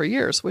talking about for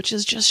years, which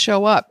is just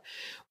show up.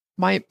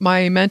 My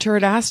mentor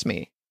had asked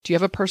me, do you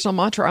have a personal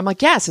mantra? I'm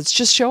like, yes, it's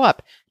just show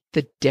up.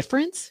 The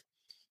difference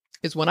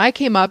is when I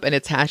came up, and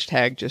it's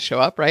hashtag just show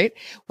up, right?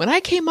 When I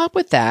came up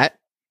with that,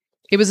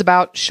 it was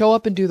about show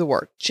up and do the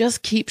work.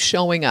 Just keep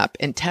showing up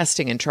and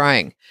testing and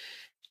trying.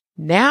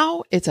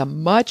 Now it's a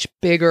much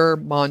bigger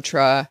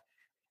mantra,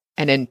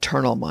 an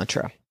internal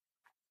mantra,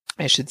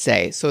 I should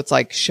say. So it's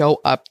like show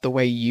up the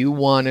way you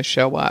want to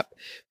show up.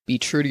 Be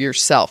true to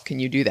yourself. Can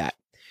you do that?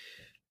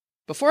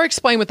 Before I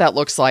explain what that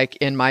looks like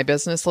in my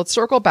business, let's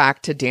circle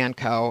back to Dan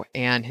Coe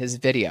and his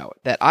video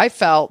that I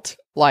felt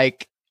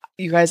like,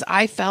 you guys,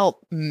 I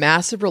felt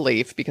massive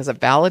relief because it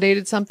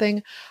validated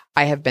something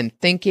I have been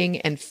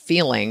thinking and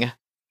feeling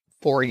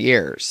for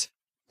years,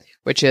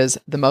 which is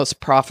the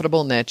most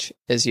profitable niche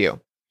is you.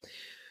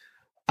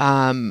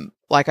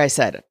 Like I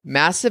said,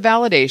 massive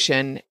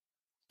validation.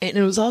 And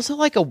it was also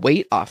like a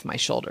weight off my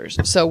shoulders.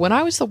 So when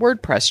I was the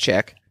WordPress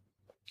chick,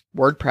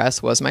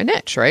 WordPress was my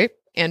niche, right?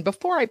 And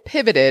before I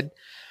pivoted,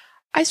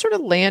 I sort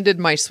of landed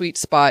my sweet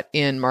spot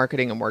in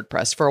marketing and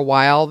WordPress. For a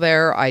while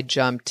there, I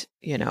jumped,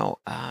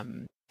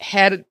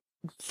 head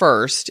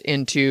first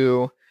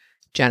into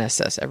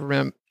Genesis.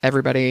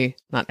 Everybody,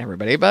 not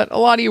everybody, but a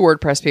lot of you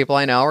WordPress people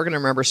I know are going to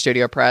remember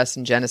StudioPress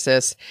and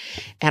Genesis.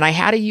 And I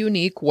had a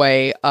unique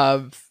way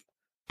of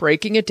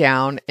breaking it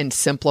down and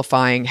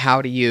simplifying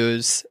how to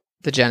use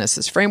the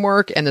Genesis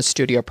framework and the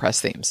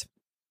StudioPress themes.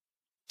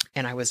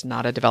 And I was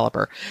not a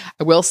developer.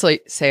 I will say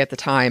at the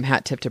time,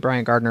 hat tip to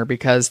Brian Gardner,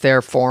 because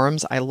their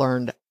forums, I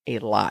learned a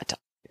lot.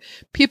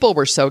 People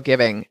were so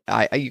giving.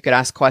 You could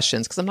ask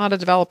questions because I'm not a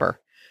developer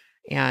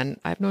and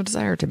I have no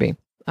desire to be.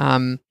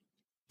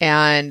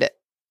 And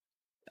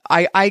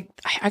I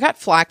got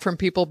flack from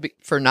people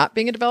for not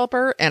being a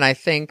developer. And I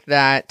think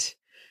that,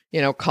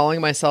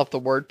 calling myself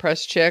the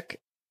WordPress chick,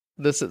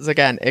 this is,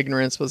 again,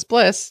 ignorance was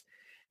bliss.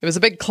 It was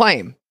a big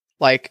claim.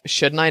 Like,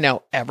 shouldn't I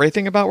know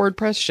everything about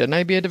WordPress? Shouldn't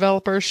I be a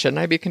developer? Shouldn't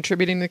I be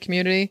contributing to the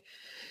community?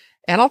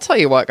 And I'll tell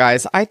you what,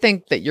 guys, I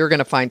think that you're going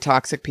to find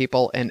toxic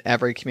people in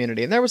every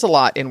community. And there was a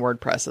lot in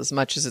WordPress, as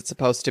much as it's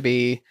supposed to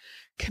be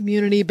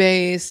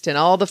community-based and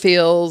all the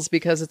feels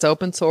because it's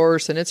open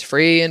source and it's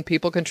free and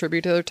people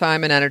contribute to their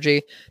time and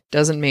energy.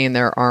 Doesn't mean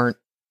there aren't,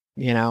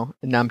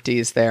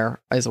 numpties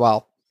there as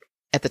well.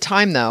 At the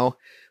time, though,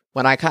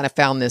 when I kind of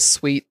found this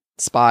sweet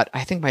spot,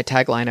 I think my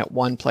tagline at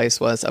one place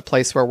was a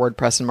place where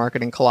WordPress and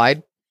marketing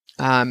collide.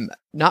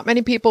 Not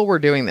many people were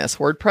doing this.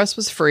 WordPress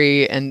was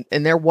free and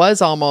there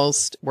was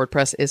almost,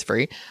 WordPress is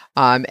free.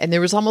 And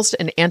there was almost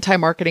an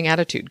anti-marketing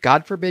attitude.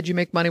 God forbid you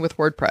make money with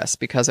WordPress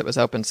because it was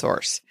open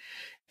source.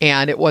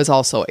 And it was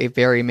also a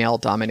very male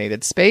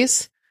dominated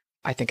space.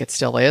 I think it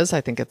still is. I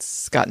think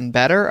it's gotten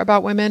better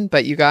about women,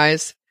 but you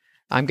guys,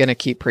 I'm going to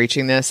keep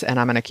preaching this and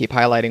I'm going to keep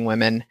highlighting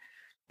women.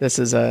 This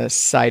is a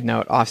side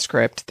note off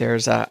script.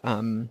 There's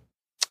an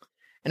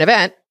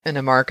event and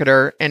a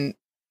marketer, and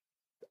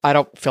I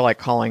don't feel like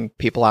calling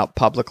people out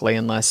publicly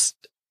unless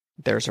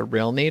there's a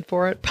real need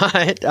for it.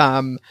 But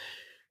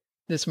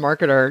this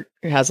marketer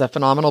has a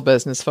phenomenal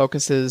business,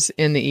 focuses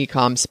in the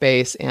e-com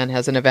space, and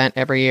has an event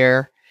every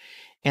year.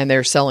 And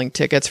they're selling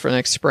tickets for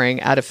next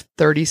spring. Out of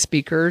 30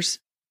 speakers,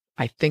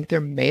 I think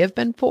there may have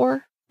been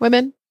 4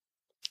 women,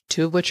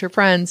 2 of which are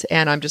friends.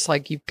 And I'm just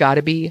like, you've got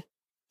to be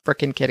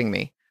freaking kidding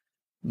me.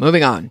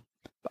 Moving on.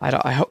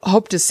 I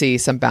hope to see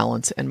some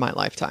balance in my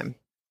lifetime.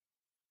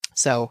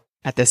 So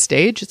at this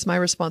stage, it's my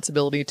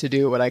responsibility to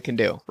do what I can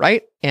do,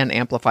 right? And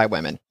amplify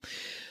women.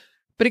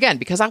 But again,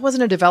 because I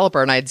wasn't a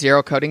developer and I had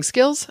 0 coding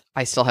skills,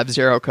 I still have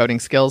 0 coding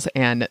skills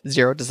and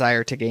 0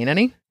 desire to gain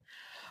any.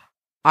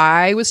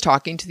 I was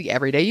talking to the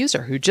everyday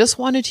user who just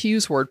wanted to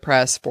use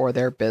WordPress for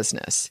their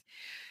business.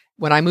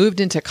 When I moved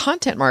into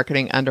content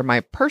marketing under my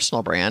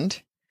personal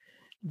brand,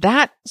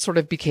 that sort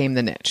of became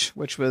the niche,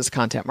 which was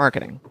content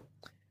marketing.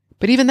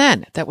 But even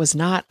then, that was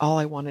not all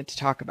I wanted to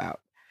talk about.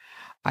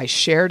 I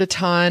shared a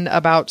ton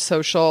about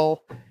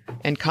social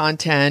and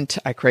content.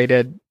 I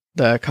created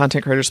the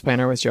Content Creators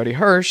Planner with Jody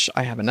Hirsch.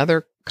 I have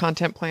another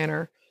content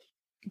planner.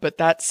 But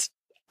that's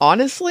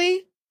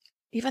honestly,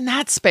 even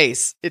that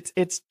space,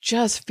 it's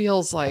just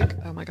feels like,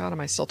 oh my God, am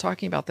I still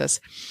talking about this?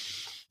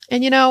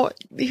 And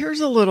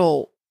here's a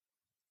little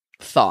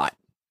thought,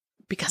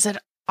 because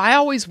I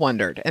always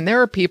wondered, and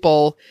there are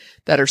people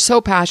that are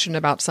so passionate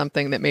about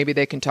something that maybe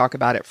they can talk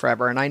about it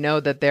forever. And I know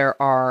that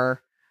there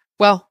are,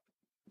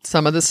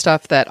 some of the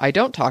stuff that I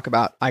don't talk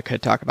about, I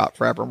could talk about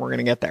forever, and we're going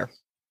to get there.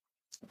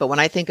 But when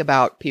I think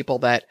about people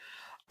that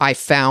I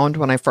found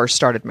when I first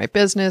started my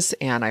business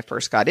and I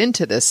first got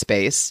into this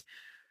space,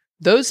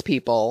 those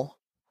people,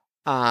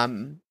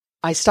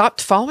 I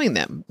stopped following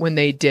them when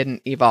they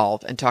didn't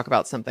evolve and talk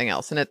about something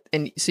else.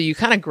 And so you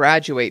kind of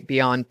graduate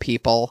beyond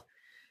people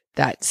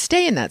that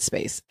stay in that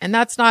space. And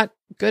that's not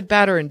good,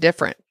 bad, or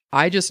indifferent.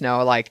 I just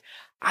know,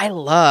 I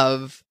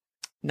love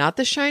not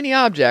the shiny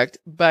object,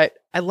 but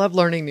I love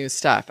learning new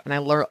stuff and I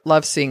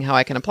love seeing how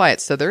I can apply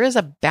it. So there is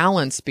a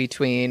balance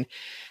between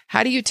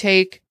how do you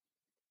take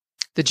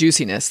the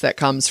juiciness that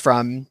comes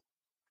from,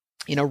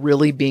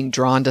 really being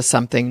drawn to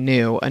something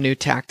new, a new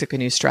tactic, a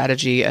new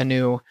strategy, a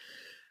new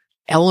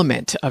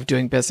element of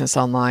doing business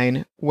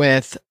online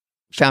with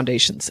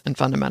foundations and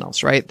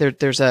fundamentals, right?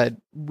 There's a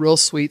real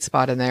sweet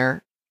spot in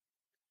there.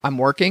 I'm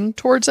working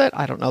towards it.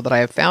 I don't know that I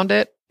have found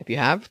it. If you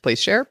have, please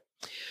share.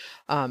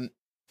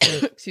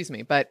 Excuse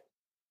me. But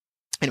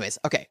anyways,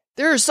 okay.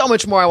 There's so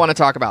much more I want to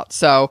talk about.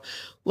 So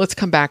let's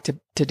come back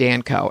to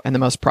Dan Coe and the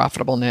most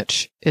profitable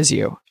niche is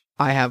you.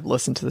 I have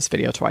listened to this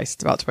video twice.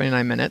 It's about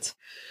 29 minutes,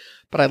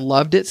 but I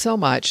loved it so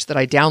much that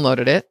I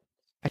downloaded it.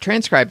 I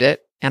transcribed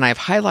it and I've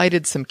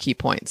highlighted some key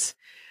points.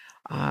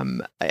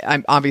 I'm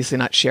obviously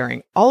not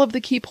sharing all of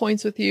the key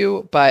points with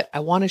you, but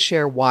I want to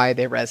share why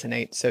they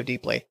resonate so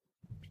deeply.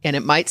 And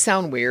it might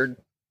sound weird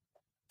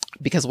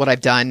because what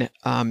I've done,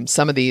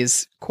 some of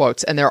these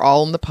quotes, and they're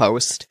all in the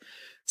post,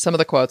 some of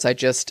the quotes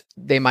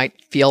they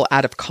might feel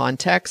out of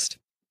context,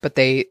 but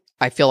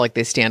I feel like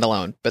they stand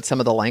alone, but some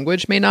of the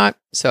language may not.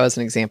 So as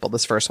an example,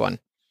 this first one,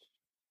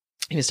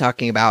 he was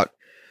talking about,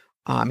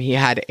 he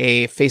had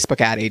a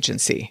Facebook ad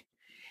agency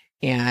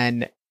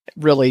and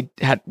really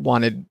had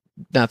wanted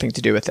nothing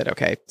to do with it.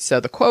 Okay. So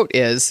the quote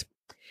is,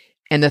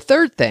 and the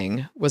third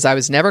thing was I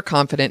was never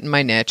confident in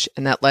my niche,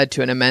 and that led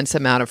to an immense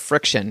amount of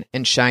friction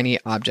and shiny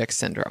object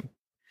syndrome.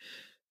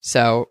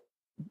 So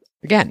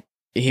again,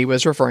 he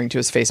was referring to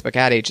his Facebook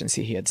ad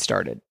agency he had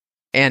started.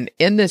 And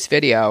in this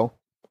video,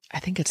 I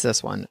think it's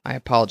this one. I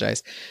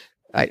apologize.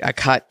 I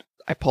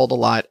pulled a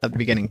lot of the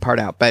beginning part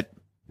out, but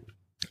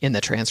in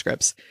the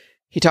transcripts,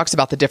 he talks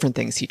about the different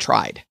things he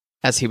tried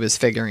as he was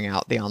figuring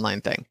out the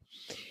online thing.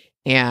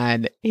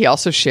 And he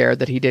also shared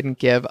that he didn't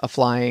give a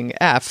flying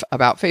F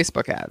about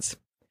Facebook ads.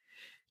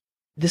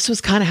 This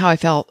was kind of how I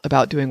felt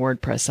about doing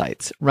WordPress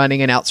sites,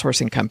 running an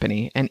outsourcing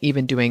company, and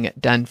even doing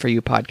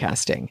done-for-you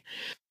podcasting.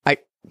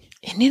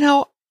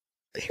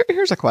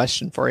 Here's a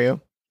question for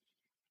you.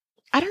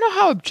 I don't know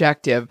how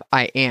objective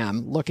I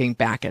am looking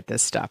back at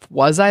this stuff.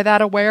 Was I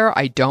that aware?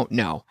 I don't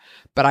know.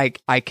 But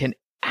I can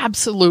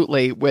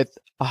absolutely, with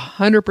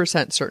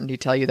 100% certainty,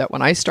 tell you that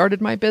when I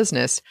started my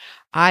business,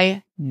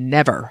 I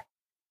never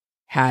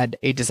had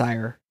a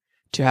desire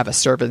to have a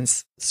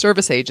service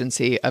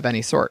agency of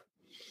any sort.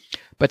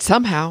 But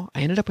somehow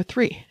I ended up with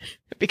 3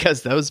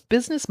 because those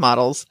business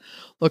models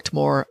looked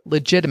more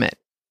legitimate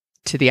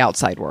to the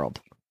outside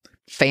world,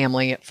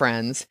 family,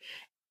 friends,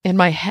 in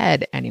my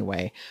head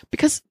anyway.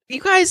 Because you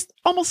guys,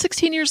 almost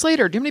 16 years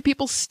later, too many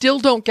people still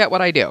don't get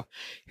what I do.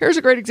 Here's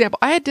a great example.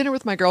 I had dinner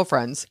with my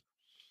girlfriends.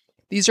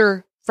 These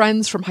are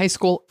friends from high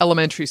school,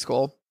 elementary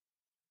school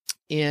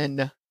in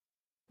the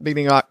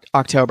beginning of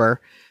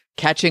October,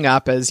 catching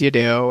up as you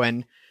do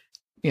and,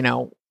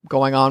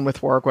 going on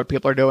with work, what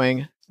people are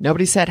doing.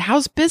 Nobody said,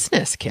 how's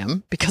business,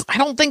 Kim? Because I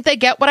don't think they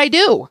get what I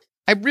do.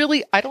 I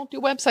don't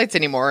do websites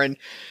anymore. And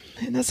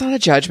that's not a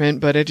judgment,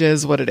 but it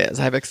is what it is.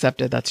 I've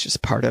accepted that's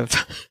just part of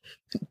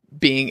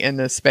being in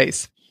this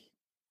space.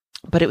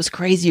 But it was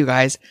crazy, you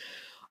guys.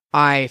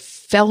 I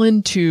fell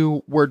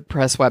into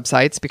WordPress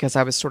websites because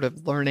I was sort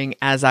of learning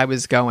as I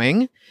was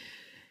going.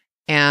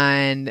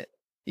 And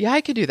yeah,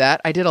 I could do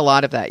that. I did a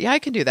lot of that. Yeah, I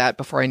can do that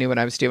before I knew what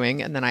I was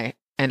doing. And then I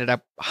ended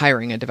up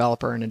hiring a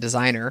developer and a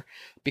designer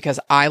because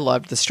I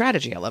loved the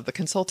strategy. I loved the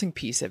consulting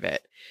piece of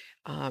it.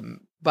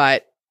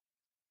 But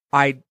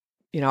I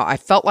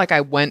felt like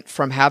I went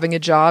from having a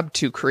job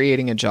to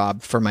creating a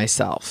job for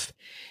myself.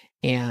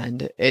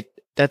 And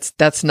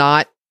that's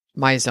not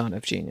my zone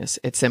of genius.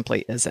 It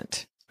simply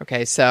isn't.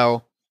 Okay.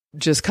 So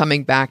just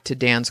coming back to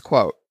Dan's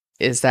quote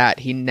is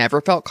that he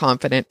never felt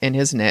confident in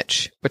his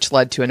niche, which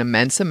led to an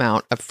immense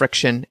amount of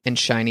friction and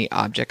shiny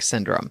object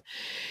syndrome.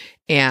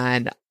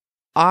 And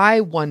I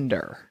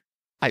wonder,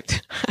 I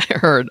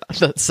heard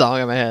that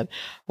song in my head,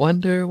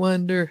 wonder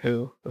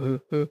who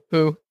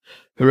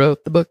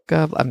wrote the book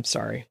of, I'm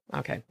sorry.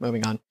 Okay,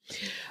 moving on.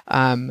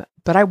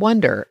 But I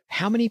wonder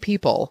how many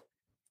people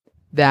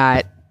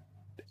that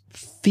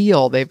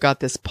feel they've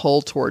got this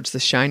pull towards the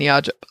shiny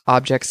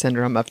object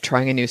syndrome of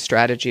trying a new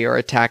strategy or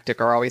a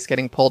tactic or always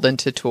getting pulled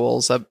into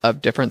tools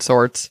of different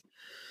sorts.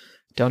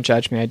 Don't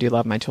judge me. I do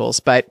love my tools.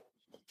 But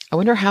I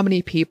wonder how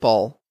many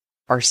people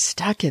are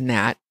stuck in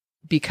that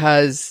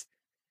because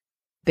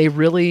they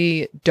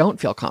really don't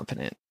feel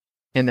confident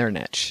in their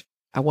niche.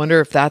 I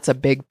wonder if that's a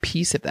big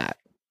piece of that.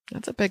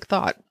 That's a big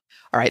thought.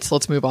 All right, so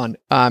let's move on.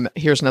 I'm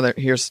just going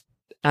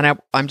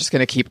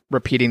to keep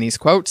repeating these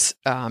quotes.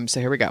 So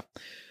here we go.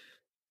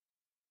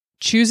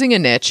 Choosing a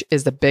niche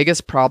is the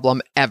biggest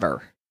problem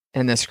ever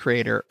in this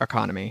creator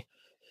economy.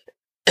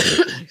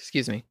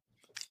 Excuse me.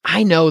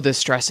 I know this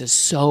stresses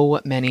so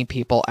many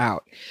people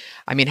out.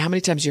 I mean, how many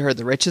times you heard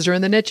the riches are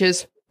in the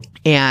niches?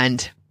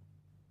 And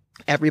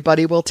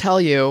everybody will tell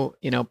you,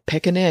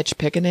 pick a niche,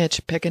 pick a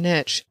niche, pick a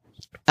niche.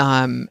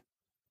 What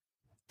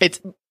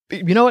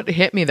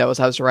hit me though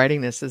as I was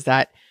writing this is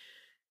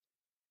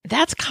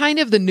that's kind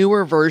of the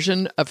newer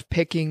version of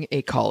picking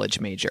a college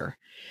major.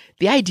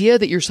 The idea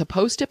that you're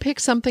supposed to pick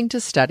something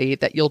to study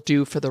that you'll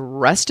do for the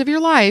rest of your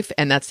life,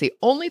 and that's the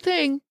only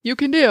thing you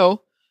can do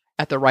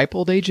at the ripe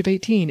old age of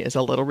 18 is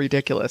a little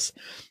ridiculous.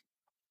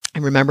 I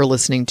remember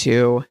listening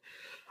to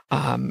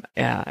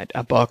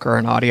a book or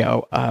an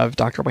audio of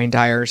Dr. Wayne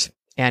Dyer's,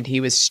 and he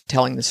was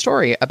telling the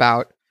story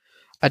about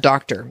a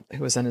doctor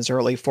who was in his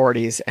early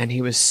 40s, and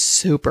he was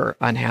super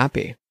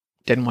unhappy,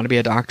 didn't want to be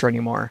a doctor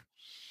anymore.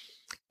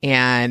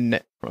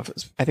 And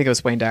I think it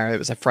was Wayne Dyer, it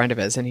was a friend of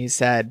his, and he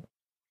said,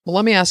 well,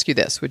 let me ask you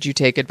this. Would you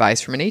take advice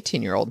from an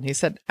 18-year-old? And he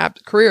said,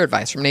 career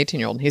advice from an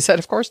 18-year-old. And he said,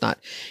 of course not.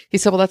 He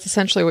said, well, that's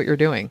essentially what you're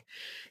doing.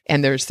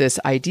 And there's this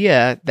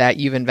idea that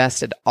you've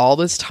invested all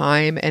this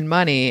time and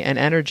money and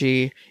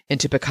energy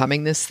into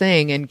becoming this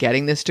thing and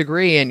getting this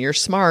degree, and you're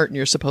smart and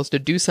you're supposed to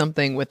do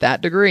something with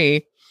that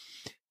degree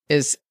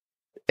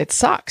it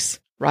sucks,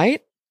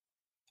 right?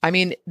 I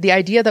mean, the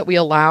idea that we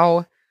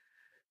allow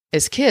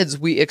as kids,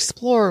 we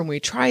explore and we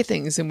try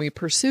things and we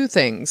pursue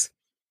things,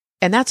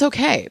 and that's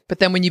okay. But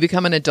then when you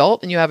become an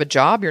adult and you have a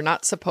job, you're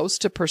not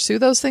supposed to pursue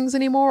those things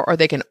anymore, or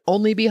they can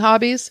only be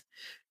hobbies.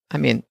 I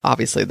mean,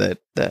 obviously the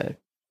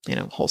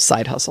whole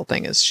side hustle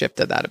thing has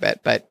shifted that a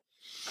bit, but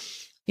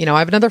I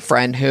have another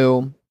friend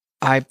who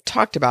I've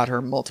talked about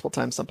her multiple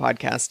times on the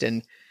podcast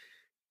and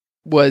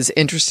was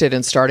interested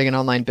in starting an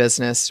online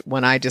business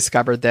when I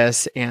discovered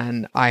this,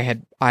 and I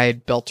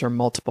had built her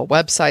multiple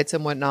websites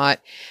and whatnot.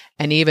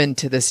 And even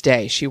to this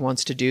day, she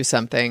wants to do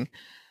something,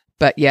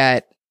 but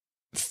yet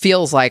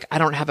feels like I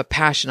don't have a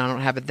passion. I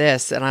don't have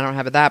this and I don't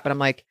have that. But I'm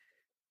like,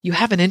 you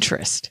have an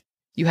interest.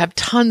 You have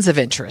tons of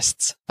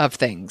interests of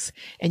things,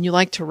 and you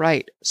like to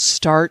write.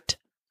 Start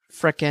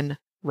frickin'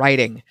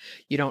 writing.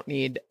 You don't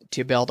need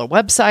to build a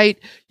website.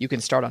 You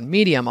can start on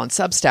Medium, on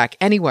Substack,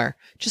 anywhere.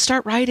 Just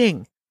start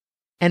writing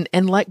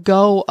and let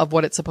go of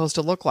what it's supposed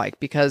to look like.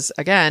 Because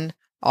again,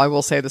 I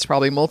will say this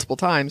probably multiple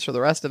times for the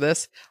rest of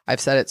this.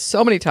 I've said it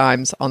so many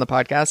times on the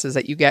podcast, is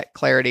that you get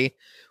clarity.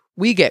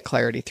 We get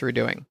clarity through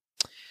doing.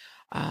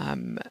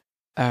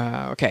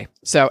 Okay.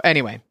 So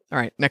anyway, all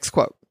right. Next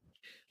quote.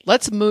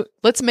 Let's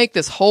make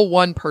this whole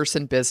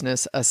one-person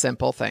business a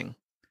simple thing.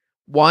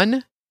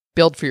 1,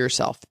 build for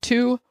yourself.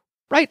 2,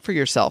 write for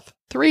yourself.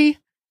 3,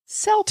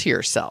 sell to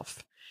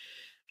yourself.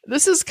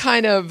 This is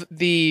kind of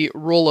the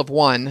rule of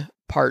 1,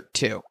 part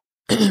 2.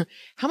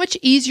 How much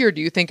easier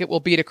do you think it will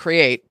be to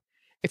create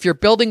if you're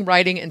building,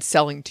 writing, and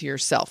selling to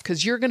yourself?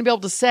 Because you're going to be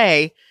able to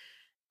say,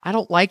 I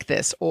don't like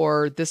this,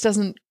 or this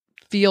doesn't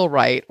feel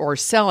right, or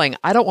selling,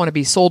 I don't want to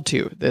be sold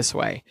to this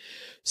way.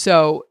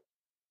 So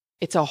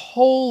it's a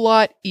whole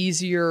lot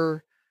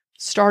easier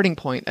starting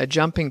point, a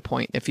jumping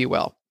point, if you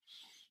will.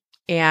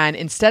 And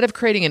instead of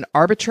creating an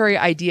arbitrary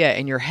idea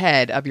in your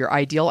head of your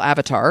ideal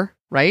avatar,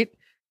 right?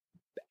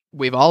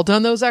 We've all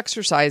done those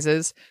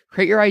exercises.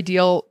 Create your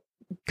ideal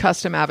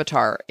custom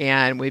avatar.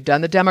 And we've done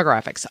the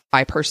demographics.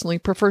 I personally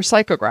prefer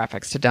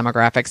psychographics to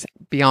demographics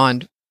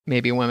beyond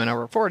maybe women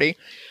over 40.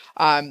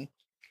 And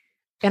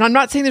I'm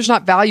not saying there's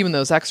not value in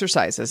those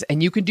exercises.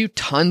 And you can do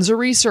tons of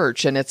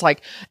research. And it's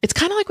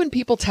kind of like when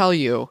people tell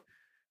you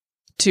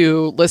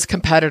to list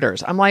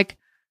competitors. I'm like,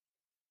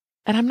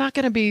 and I'm not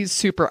going to be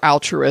super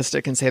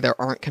altruistic and say there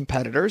aren't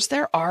competitors.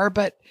 There are,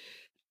 but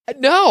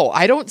no,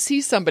 I don't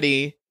see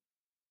somebody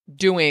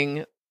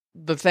doing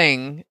the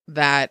thing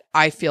that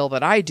I feel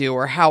that I do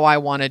or how I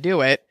want to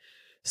do it.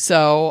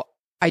 So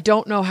I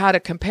don't know how to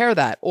compare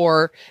that.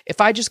 Or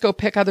if I just go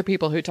pick other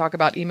people who talk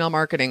about email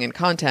marketing and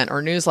content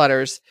or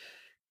newsletters,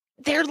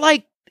 they're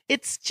like,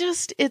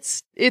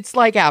 it's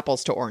like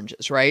apples to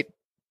oranges, right?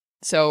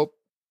 So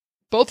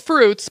both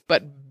fruits,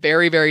 but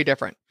very, very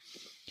different.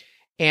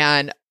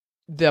 And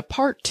the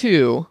part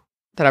 2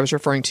 that I was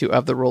referring to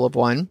of the rule of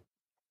 1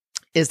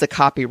 is the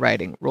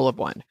copywriting rule of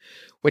 1,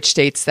 which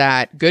states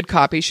that good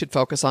copy should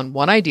focus on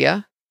one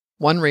idea,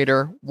 one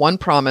reader, one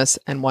promise,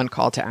 and one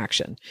call to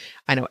action.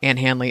 I know Ann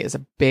Handley is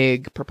a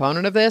big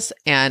proponent of this,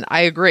 and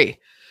I agree.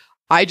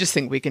 I just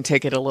think we can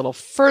take it a little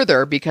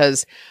further,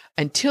 because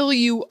until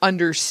you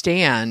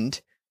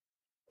understand,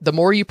 the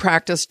more you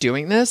practice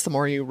doing this, the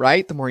more you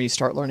write, the more you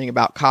start learning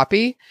about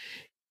copy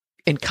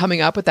and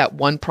coming up with that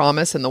one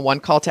promise and the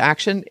one call to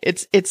action.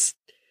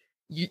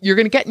 You're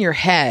going to get in your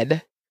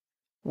head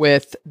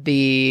with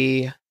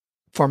the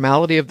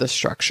formality of the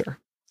structure,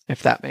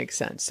 if that makes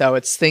sense. So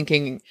it's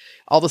thinking,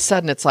 all of a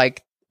sudden it's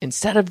like,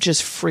 instead of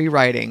just free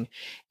writing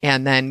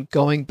and then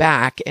going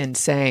back and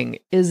saying,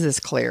 is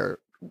this clear?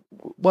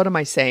 What am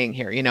I saying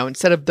here?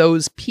 Instead of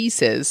those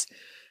pieces,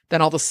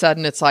 then all of a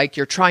sudden it's like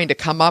you're trying to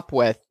come up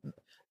with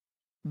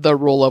the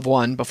rule of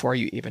 1 before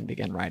you even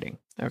begin writing.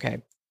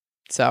 Okay.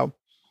 So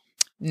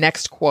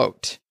next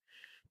quote.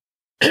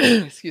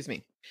 Excuse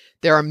me.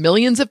 There are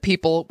millions of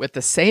people with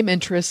the same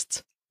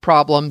interests,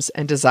 problems,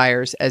 and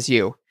desires as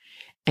you,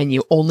 and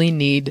you only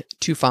need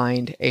to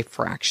find a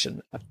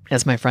fraction.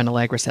 As my friend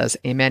Allegra says,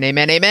 amen,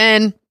 amen,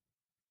 amen.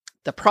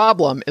 The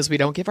problem is we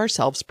don't give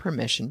ourselves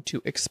permission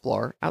to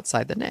explore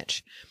outside the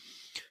niche.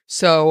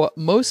 So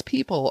most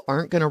people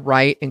aren't going to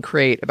write and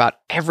create about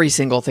every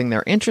single thing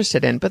they're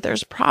interested in, but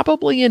there's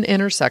probably an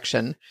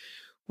intersection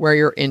where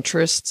your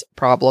interests,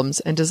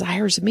 problems, and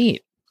desires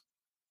meet.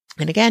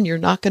 And again, you're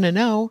not going to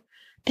know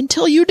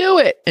until you do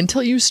it,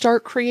 until you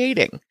start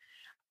creating.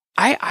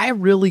 I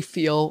really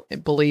feel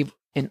and believe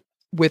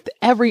with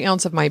every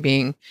ounce of my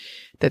being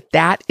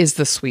that is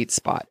the sweet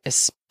spot,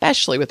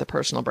 especially with a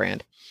personal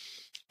brand.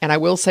 And I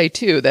will say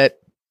too that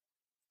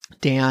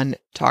Dan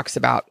talks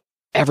about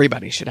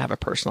everybody should have a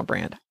personal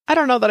brand. I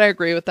don't know that I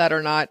agree with that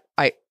or not.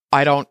 I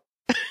don't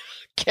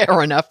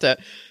care enough to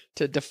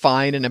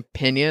define an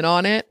opinion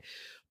on it,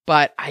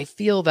 but I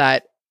feel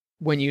that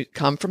when you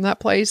come from that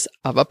place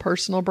of a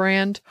personal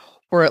brand,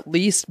 or at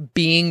least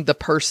being the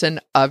person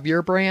of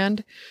your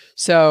brand.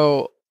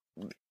 So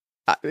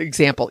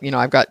example,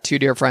 I've got two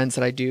dear friends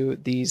that I do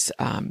these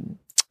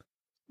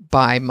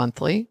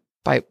bi-weekly,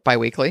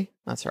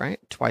 that's right,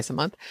 twice a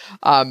month,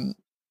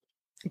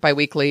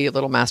 bi-weekly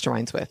little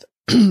masterminds with.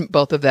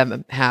 Both of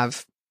them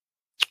have,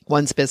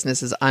 one's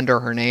business is under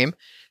her name.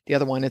 The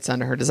other one, it's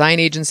under her design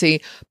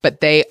agency,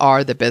 but they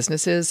are the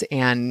businesses.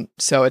 And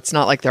so it's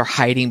not like they're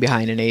hiding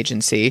behind an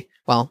agency.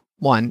 Well,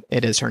 one,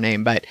 it is her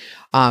name, but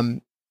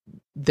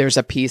there's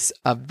a piece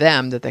of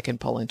them that they can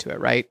pull into it,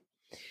 right?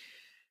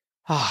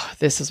 Oh,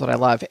 this is what I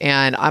love.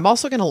 And I'm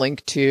also going to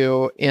link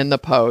to, in the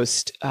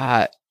post,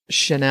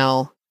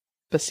 Chanel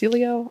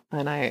Basilio,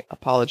 and I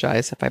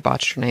apologize if I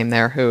botched her name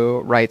there,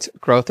 who writes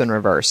Growth in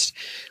Reverse,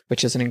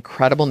 which is an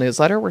incredible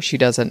newsletter where she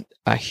does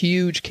a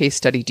huge case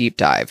study deep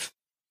dive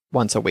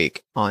once a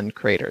week on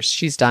creators.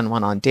 She's done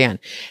one on Dan,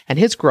 and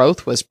his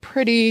growth was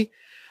pretty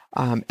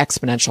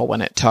exponential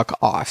when it took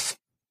off.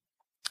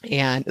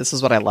 And this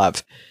is what I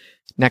love.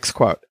 Next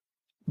quote.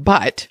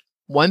 But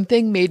one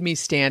thing made me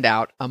stand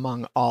out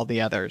among all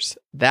the others.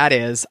 That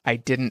is, I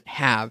didn't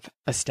have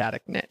a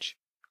static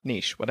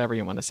niche, whatever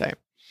you want to say.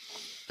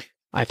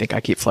 I think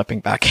I keep flipping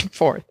back and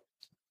forth.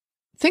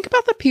 Think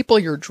about the people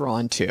you're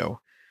drawn to.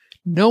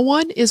 No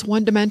one is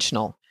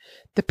one-dimensional.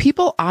 The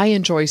people I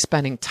enjoy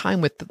spending time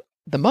with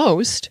the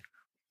most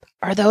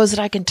are those that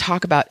I can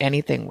talk about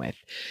anything with.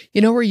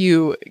 Where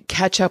you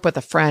catch up with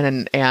a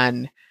friend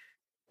and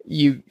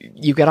you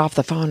get off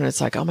the phone and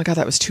it's like, oh my God,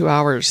 that was 2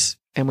 hours.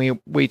 And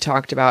we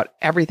talked about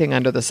everything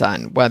under the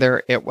sun,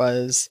 whether it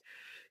was,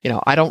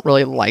 I don't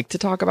really like to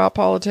talk about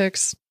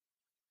politics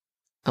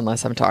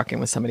unless I'm talking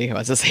with somebody who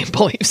has the same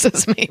beliefs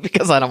as me,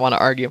 because I don't want to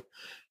argue.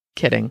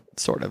 Kidding,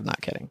 sort of,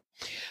 not kidding.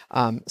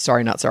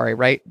 Sorry, not sorry,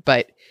 right?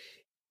 But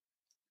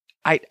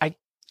I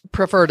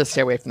prefer to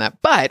stay away from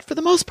that. But for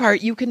the most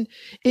part,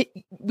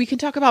 we can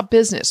talk about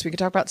business. We can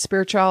talk about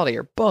spirituality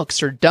or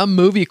books or dumb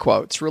movie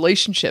quotes,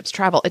 relationships,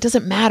 travel. It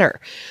doesn't matter.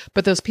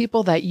 But those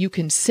people that you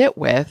can sit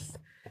with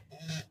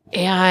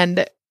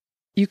and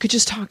you could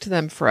just talk to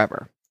them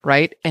forever,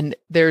 right? And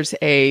there's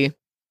an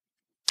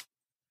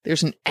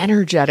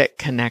energetic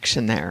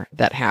connection there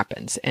that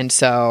happens. And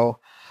so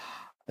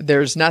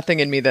there's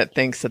nothing in me that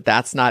thinks that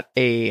that's not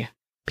a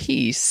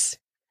piece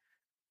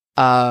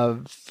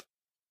of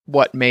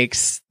what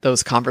makes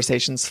those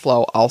conversations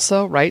flow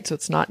also, right? So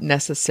it's not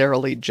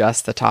necessarily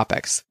just the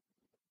topics.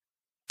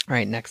 All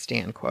right, next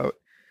Dan quote.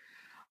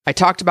 I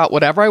talked about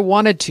whatever I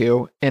wanted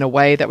to in a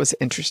way that was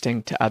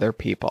interesting to other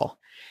people.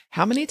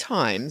 How many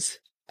times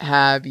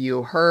have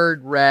you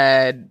heard,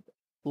 read,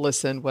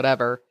 listened,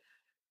 whatever,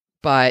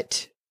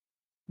 but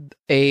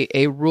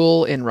a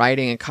rule in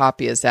writing and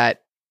copy is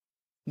that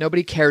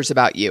nobody cares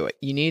about you.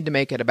 You need to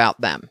make it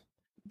about them.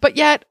 But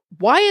yet,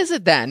 why is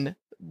it then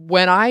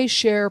when I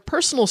share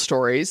personal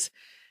stories,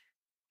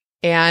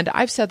 and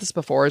I've said this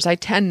before, is I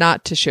tend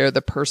not to share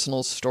the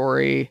personal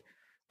story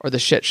or the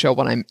shit show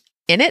when I'm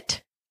in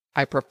it.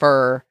 I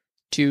prefer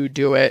to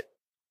do it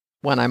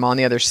when I'm on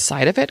the other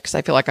side of it because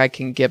I feel like I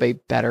can give a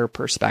better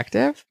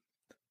perspective.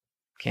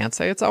 Can't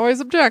say it's always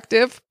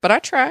objective, but I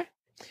try.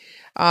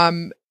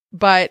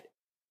 But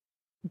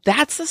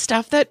that's the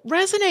stuff that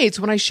resonates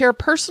when I share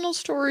personal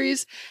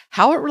stories,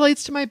 how it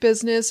relates to my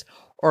business,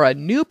 or a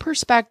new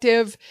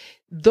perspective.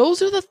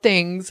 Those are the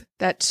things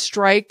that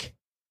strike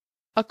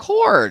a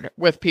chord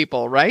with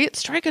people, right?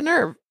 Strike a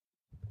nerve.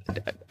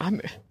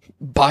 I'm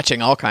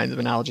botching all kinds of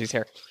analogies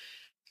here.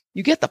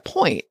 You get the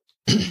point.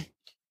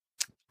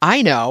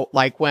 I know,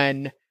 like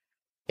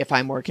if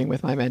I'm working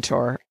with my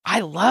mentor, I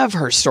love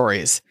her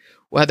stories,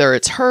 whether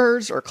it's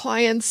hers or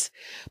clients,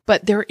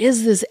 but there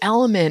is this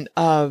element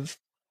of,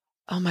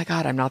 oh my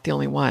God, I'm not the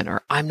only one,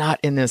 or I'm not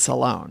in this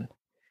alone.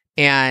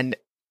 And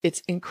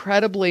it's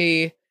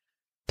incredibly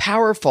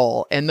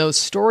powerful. And those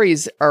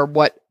stories are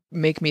what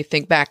make me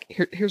think back.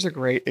 Here's a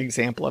great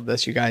example of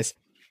this, you guys.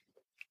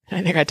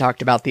 I think I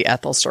talked about the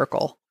Ethel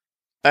Circle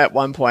at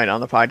one point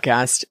on the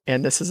podcast.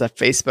 And this is a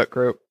Facebook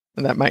group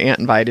that my aunt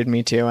invited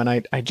me to. And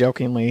I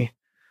jokingly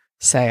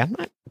say, I'm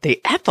not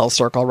the Ethel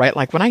Circle, right?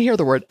 Like when I hear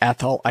the word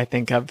Ethel, I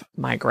think of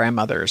my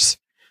grandmothers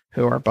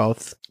who are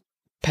both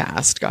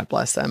passed, God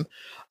bless them.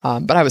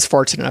 But I was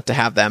fortunate enough to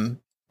have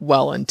them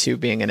well into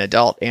being an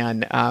adult.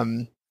 And,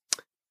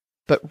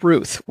 but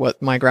Ruth,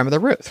 my grandmother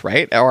Ruth,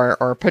 right?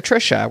 Or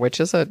Patricia, which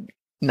is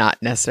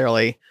not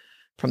necessarily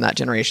from that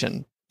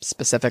generation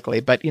specifically,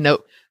 but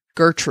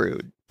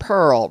Gertrude,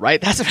 Pearl, right?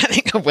 That's what I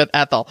think of with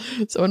Ethel.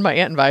 So when my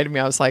aunt invited me,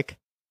 I was like,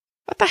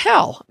 what the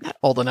hell? I'm not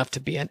old enough to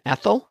be an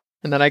Ethel.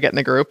 And then I get in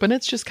the group and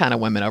it's just kind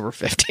of women over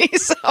 50.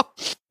 So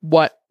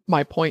what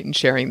my point in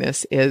sharing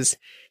this is,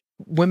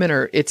 women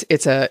are, it's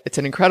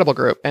an incredible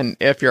group. And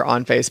if you're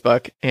on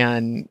Facebook,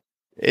 and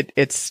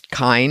it's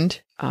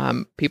kind,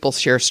 people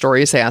share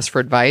stories, they ask for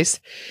advice.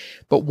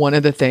 But one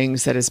of the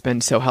things that has been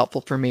so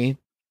helpful for me,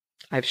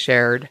 I've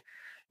shared,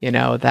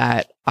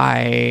 that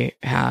I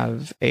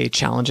have a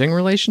challenging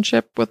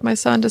relationship with my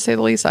son, to say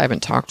the least. I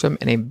haven't talked to him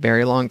in a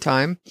very long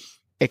time.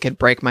 It could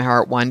break my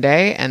heart one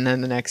day, and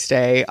then the next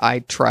day I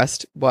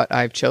trust what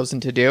I've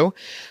chosen to do.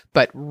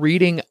 But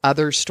reading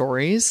other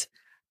stories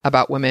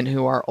about women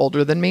who are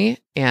older than me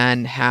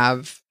and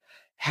have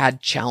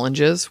had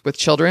challenges with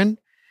children.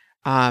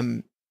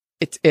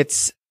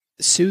 It's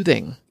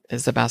soothing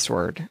is the best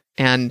word.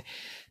 And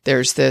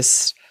there's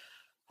this,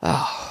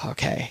 there's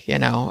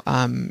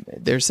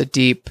a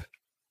deep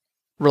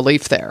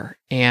relief there.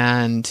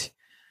 And,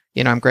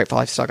 I'm grateful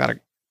I've still got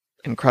an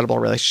incredible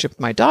relationship with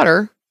my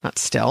daughter. Not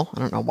still, I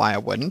don't know why I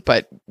wouldn't,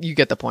 but you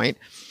get the point.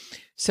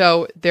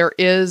 So there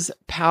is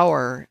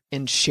power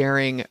in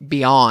sharing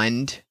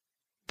beyond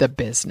the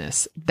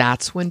business.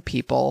 That's when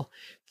people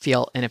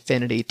feel an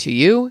affinity to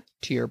you,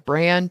 to your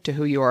brand, to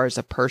who you are as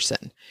a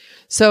person.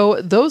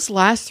 So those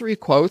last 3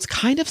 quotes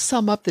kind of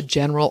sum up the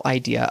general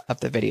idea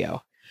of the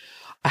video.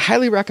 I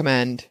highly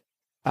recommend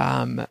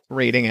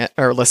reading it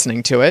or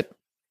listening to it,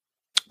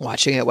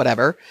 watching it,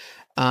 whatever,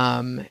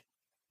 and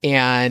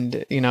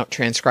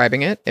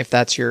transcribing it if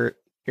that's your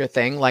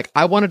thing. Like,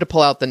 I wanted to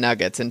pull out the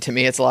nuggets, and to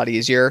me, it's a lot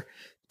easier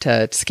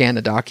to scan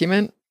a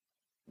document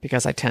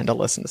because I tend to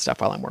listen to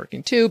stuff while I'm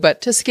working too.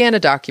 But to scan a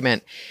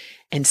document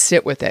and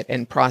sit with it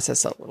and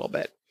process it a little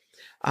bit.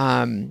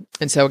 And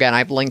so again,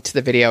 I've linked to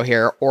the video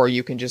here, or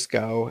you can just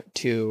go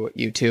to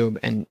YouTube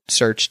and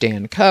search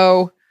Dan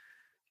Coe.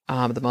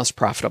 The most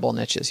profitable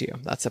niche is you.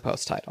 That's the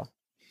post title.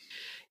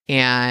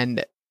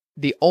 And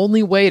the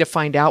only way to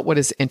find out what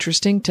is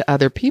interesting to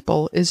other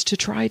people is to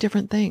try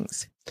different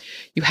things.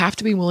 You have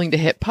to be willing to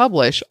hit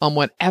publish on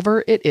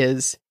whatever it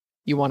is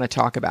you want to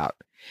talk about.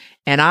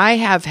 And I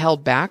have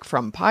held back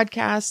from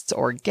podcasts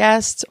or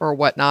guests or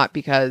whatnot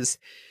because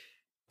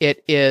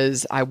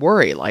I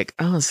worry like,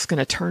 oh, this is going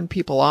to turn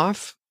people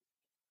off.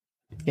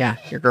 Yeah,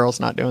 your girl's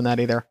not doing that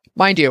either.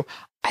 Mind you,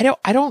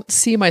 I don't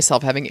see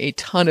myself having a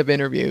ton of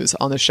interviews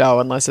on the show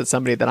unless it's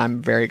somebody that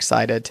I'm very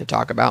excited to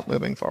talk about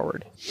moving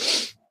forward.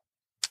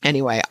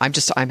 Anyway,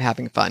 I'm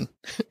having fun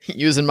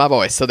using my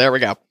voice. So there we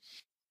go.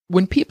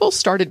 When people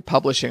started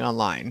publishing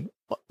online,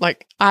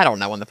 like, I don't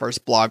know when the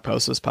first blog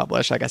post was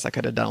published. I guess I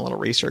could have done a little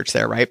research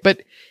there, right?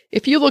 But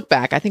if you look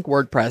back, I think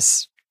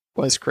WordPress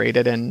was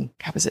created in,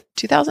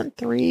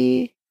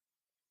 2003?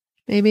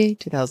 Maybe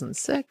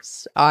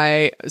 2006.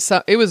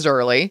 So it was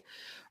early,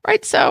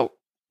 right? So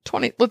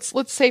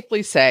let's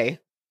safely say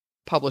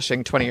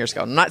publishing 20 years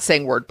ago. I'm not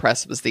saying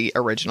WordPress was the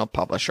original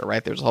publisher,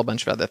 right? There's a whole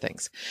bunch of other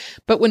things.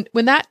 But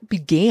when that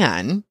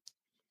began,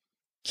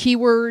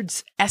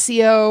 keywords,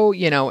 SEO,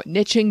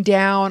 niching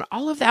down,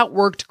 all of that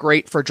worked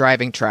great for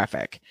driving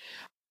traffic.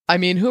 I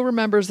mean, who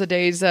remembers the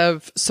days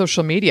of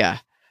social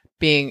media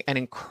being an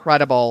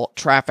incredible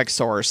traffic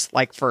source,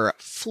 like for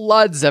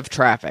floods of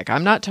traffic?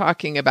 I'm not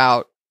talking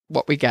about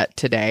what we get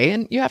today,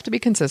 and you have to be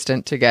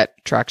consistent to get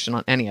traction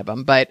on any of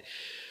them. But,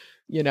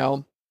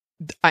 I'm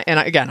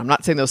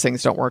not saying those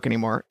things don't work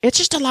anymore. It's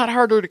just a lot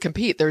harder to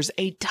compete. There's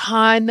a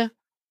ton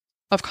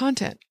of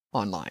content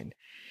online.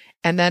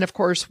 And then, of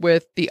course,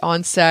 with the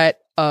onset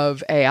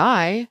of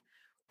AI,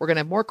 we're going to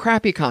have more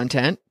crappy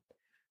content.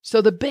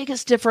 So the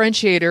biggest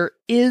differentiator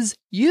is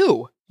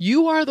you.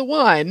 You are the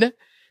one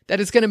that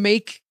is going to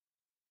make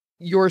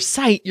your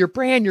site, your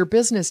brand, your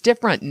business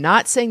different,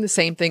 not saying the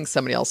same thing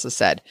somebody else has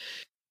said.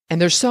 And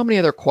there's so many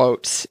other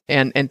quotes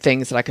and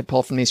things that I could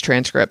pull from these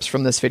transcripts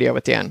from this video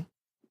at the end.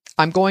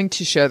 I'm going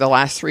to share the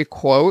last 3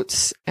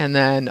 quotes and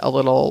then a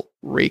little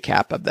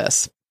recap of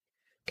this.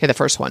 Okay, the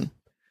first one.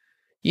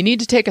 You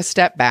need to take a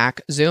step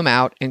back, zoom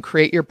out, and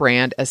create your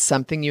brand as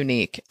something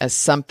unique, as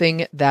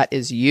something that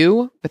is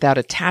you without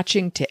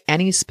attaching to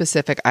any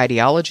specific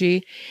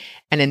ideology,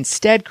 and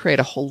instead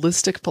create a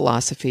holistic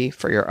philosophy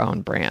for your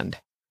own brand.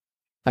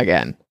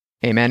 Again,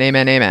 amen,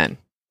 amen, amen.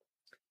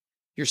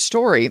 Your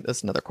story, this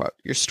is another quote,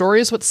 your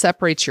story is what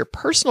separates your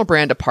personal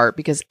brand apart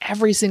because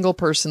every single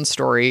person's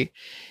story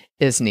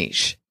is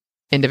niche,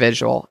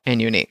 individual,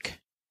 and unique.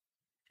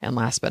 And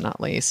last but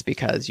not least,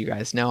 because you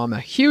guys know I'm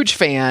a huge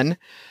fan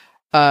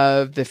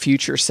of the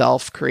future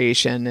self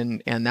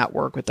creation and that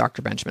work with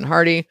Dr. Benjamin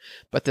Hardy.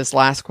 But this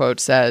last quote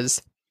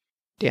says,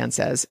 Dan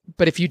says,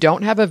 but if you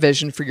don't have a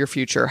vision for your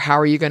future, how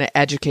are you going to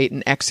educate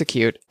and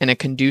execute in a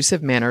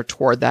conducive manner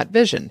toward that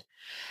vision?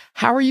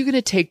 How are you going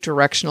to take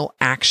directional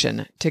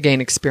action to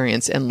gain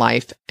experience in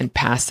life and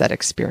pass that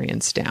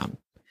experience down?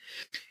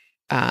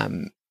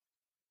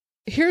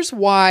 Here's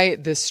why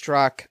this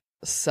struck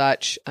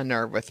such a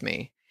nerve with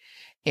me.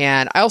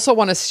 And I also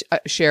want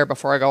to share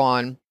before I go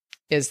on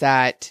is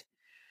that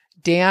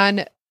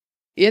Dan,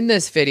 in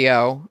this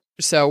video,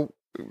 so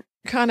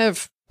kind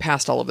of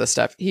past all of this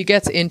stuff, he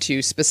gets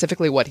into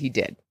specifically what he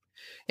did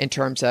in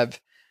terms of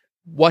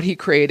what he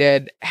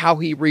created, how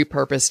he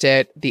repurposed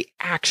it, the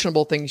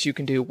actionable things you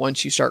can do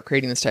once you start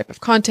creating this type of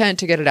content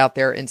to get it out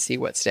there and see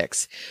what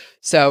sticks.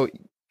 So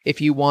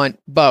if you want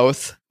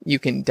both, you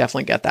can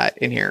definitely get that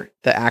in here,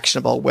 the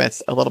actionable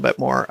with a little bit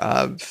more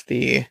of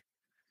the,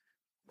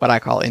 what I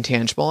call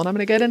intangible. And I'm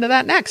going to get into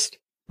that next.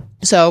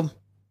 So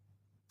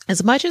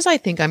as much as I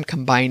think I'm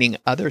combining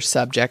other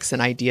subjects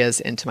and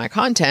ideas into my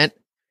content,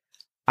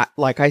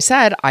 like I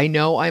said, I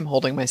know I'm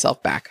holding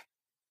myself back.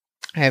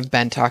 I have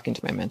been talking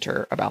to my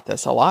mentor about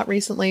this a lot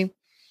recently.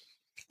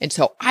 And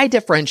so I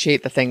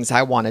differentiate the things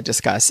I want to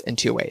discuss in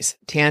 2 ways,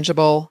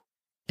 tangible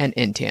and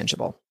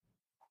intangible.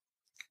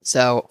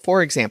 So,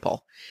 for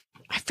example,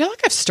 I feel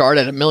like I've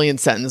started a million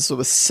sentences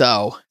with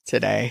so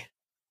today.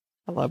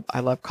 I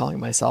love calling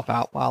myself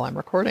out while I'm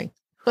recording.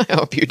 I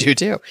hope you do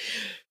too.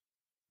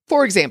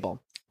 For example,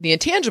 the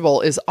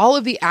intangible is all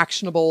of the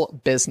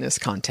actionable business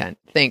content.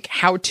 Think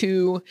how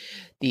to,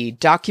 the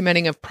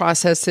documenting of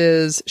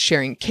processes,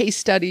 sharing case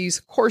studies,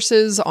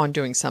 courses on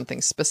doing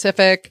something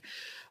specific,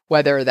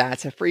 whether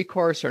that's a free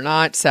course or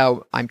not.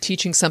 So I'm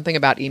teaching something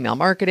about email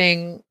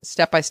marketing,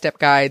 step-by-step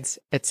guides,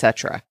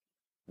 etc.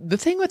 The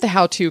thing with the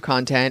how-to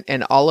content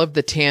and all of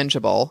the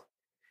tangible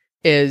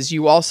is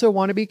you also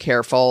want to be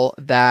careful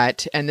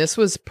that, and this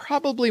was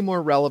probably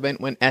more relevant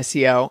when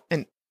SEO,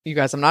 and you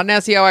guys, I'm not an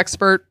SEO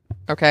expert,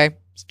 okay?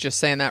 Just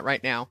saying that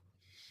right now.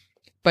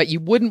 But you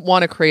wouldn't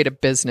want to create a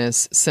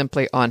business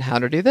simply on how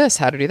to do this,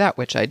 how to do that,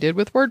 which I did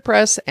with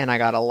WordPress, and I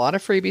got a lot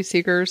of freebie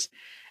seekers,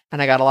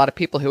 and I got a lot of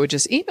people who would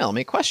just email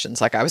me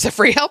questions like I was a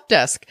free help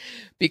desk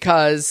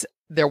because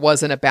there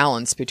wasn't a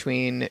balance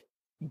between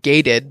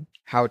gated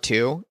how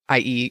to,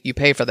 i.e. you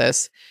pay for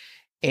this,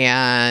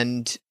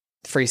 and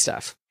free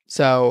stuff.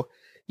 So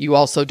you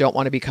also don't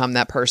want to become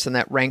that person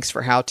that ranks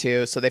for how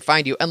to, so they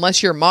find you,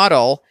 unless your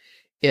model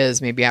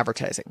is maybe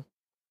advertising.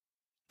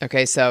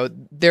 Okay, so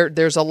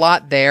there's a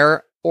lot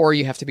there, or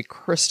you have to be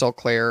crystal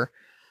clear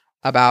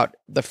about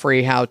the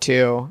free how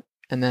to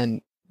and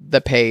then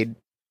the paid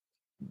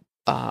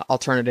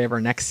alternative or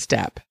next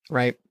step,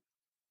 right?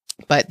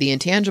 But the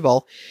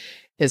intangible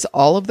is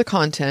all of the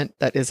content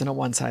that isn't a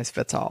one size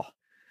fits all.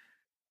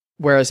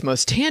 Whereas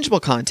most tangible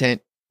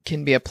content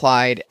can be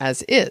applied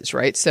as is,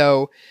 right?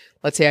 So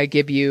let's say I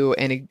give you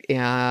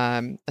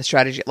a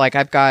strategy, like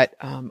I've got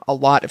a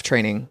lot of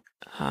training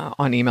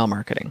on email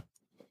marketing.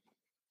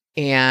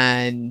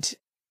 And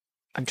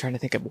I'm trying to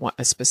think of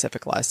a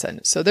specific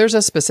lesson. So there's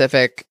a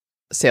specific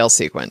sales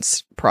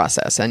sequence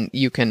process, and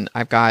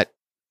I've got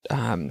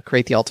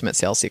create the ultimate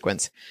sales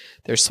sequence.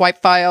 There's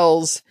swipe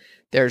files.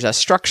 There's a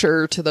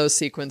structure to those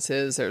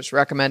sequences. There's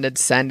recommended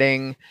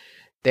sending.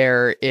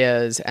 And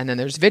then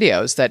there's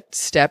videos that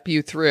step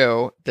you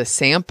through the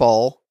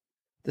sample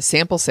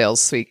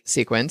sales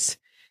sequence.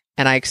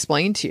 And I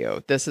explain to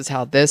you, this is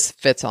how this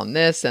fits on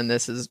this. And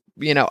this is,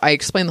 I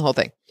explain the whole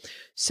thing.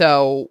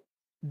 So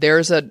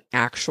there's an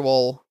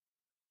actual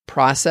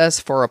process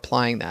for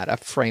applying that, a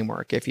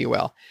framework, if you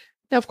will.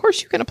 Now, of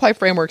course, you can apply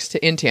frameworks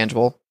to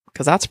intangible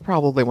because that's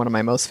probably one of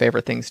my most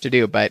favorite things to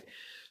do. But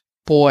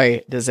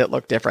boy, does it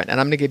look different. And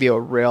I'm going to give you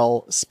a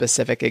real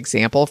specific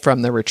example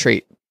from the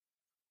retreat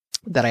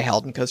that I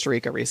held in Costa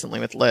Rica recently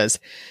with Liz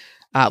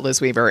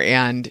Weaver.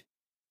 And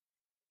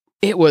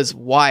it was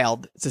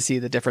wild to see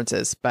the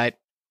differences. But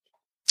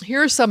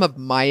here are some of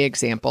my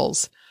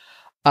examples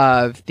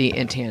of the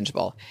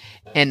intangible.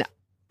 And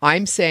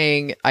I'm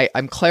saying,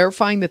 I'm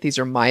clarifying that these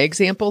are my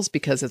examples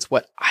because it's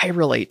what I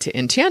relate to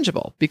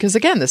intangible. Because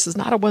again, this is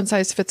not a one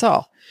size fits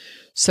all.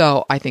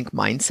 So I think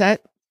mindset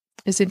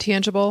is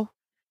intangible.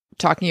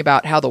 Talking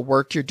about how the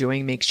work you're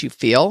doing makes you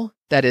feel,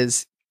 that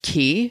is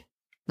key.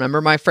 Remember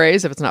my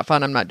phrase, if it's not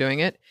fun, I'm not doing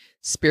it.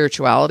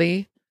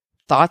 Spirituality,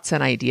 thoughts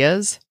and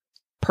ideas,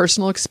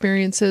 personal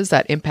experiences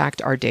that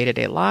impact our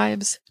day-to-day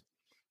lives,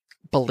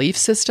 belief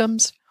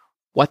systems,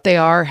 what they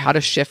are, how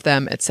to shift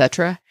them,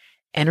 etc.,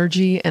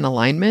 energy and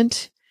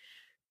alignment.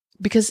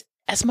 Because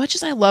as much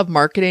as I love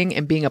marketing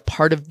and being a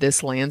part of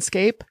this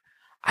landscape,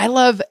 I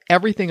love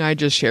everything I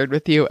just shared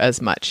with you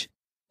as much.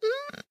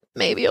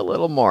 Maybe a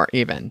little more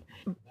even.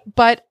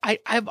 But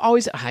I've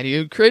always, how do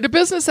you create a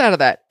business out of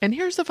that? And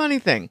here's the funny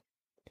thing.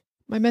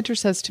 My mentor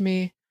says to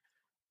me,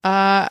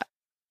 how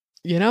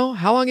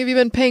long have you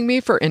been paying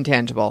me for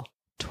intangible?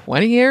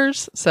 20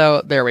 years?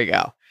 So there we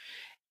go.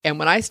 And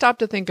when I stop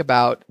to think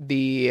about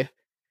the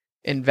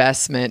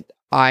investment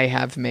I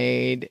have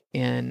made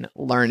in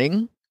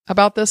learning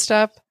about this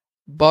stuff,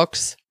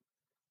 books,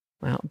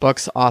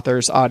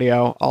 authors,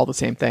 audio, all the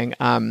same thing.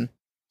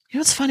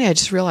 It's funny. I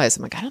just realized,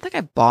 I'm like, I don't think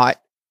I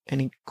bought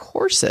any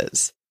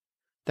courses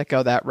that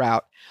go that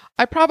route.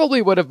 I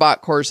probably would have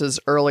bought courses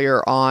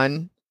earlier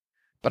on,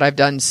 but I've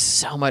done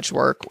so much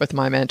work with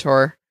my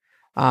mentor.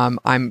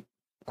 I'm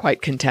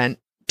quite content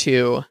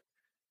to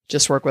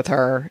just work with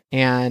her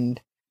and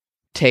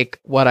take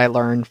what I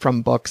learned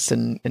from books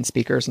and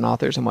speakers and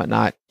authors and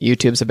whatnot.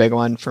 YouTube's a big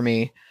one for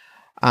me.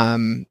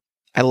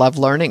 I love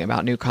learning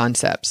about new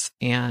concepts.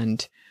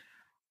 And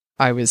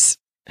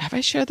have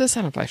I shared this?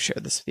 I don't know if I've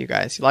shared this with you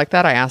guys. You like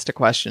that? I asked a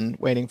question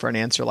waiting for an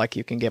answer like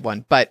you can give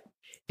one. But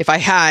if I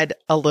had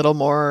a little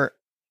more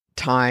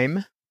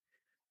time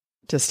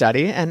to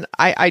study, and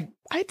I'd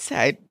say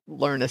I'd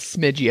learn a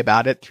smidgy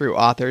about it through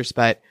authors,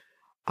 but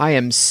I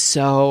am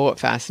so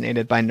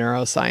fascinated by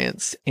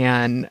neuroscience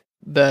and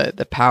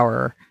the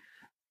power,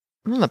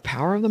 not the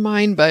power of the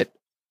mind, but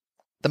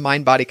the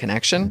mind-body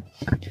connection.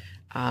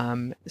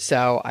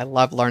 So I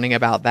love learning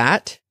about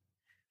that.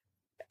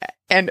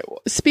 And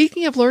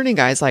speaking of learning,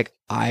 guys, like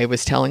I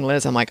was telling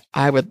Liz, I'm like,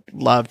 I would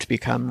love to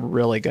become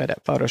really good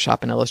at Photoshop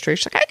and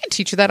illustration. Like, I can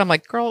teach you that. I'm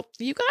like, girl,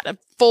 you got a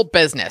full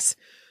business.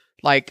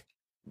 Like,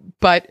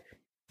 but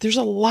there's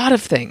a lot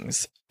of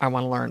things I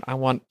want to learn. I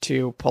want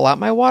to pull out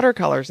my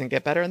watercolors and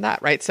get better in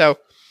that, right? So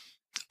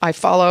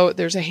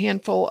there's a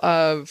handful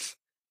of,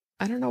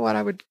 I don't know what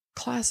I would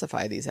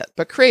classify these as,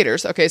 but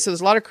creators. Okay, so there's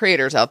a lot of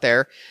creators out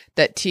there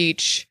that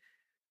teach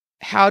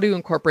how to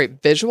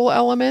incorporate visual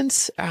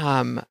elements,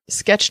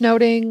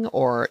 sketchnoting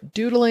or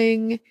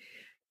doodling,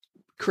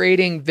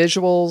 creating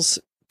visuals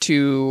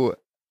to,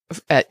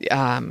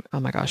 oh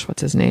my gosh,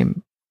 what's his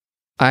name?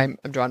 I'm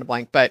drawing a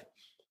blank, but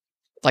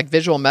like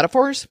visual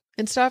metaphors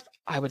and stuff.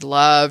 I would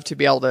love to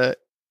be able to,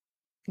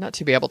 not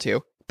to be able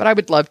to, but I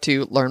would love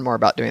to learn more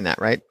about doing that,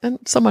 right? And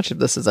so much of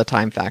this is a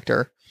time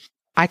factor.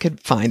 I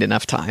could find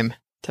enough time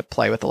to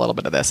play with a little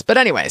bit of this. But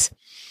anyways,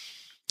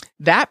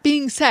 that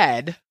being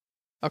said,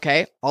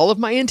 okay, all of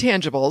my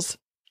intangibles,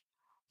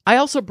 I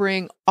also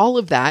bring all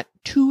of that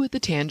to the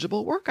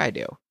tangible work I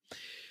do.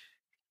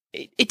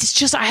 It's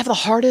just, I have the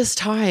hardest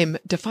time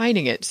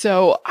defining it.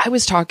 So I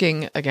was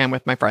talking again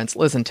with my friends,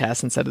 Liz and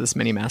Tess, instead of this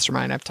mini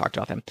mastermind. I've talked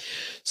about them.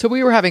 So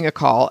we were having a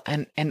call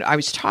and I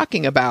was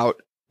talking about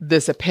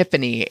this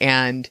epiphany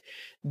and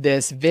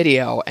this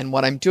video and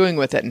what I'm doing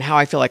with it and how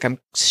I feel like I'm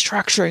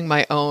structuring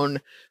my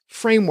own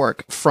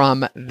framework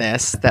from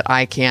this that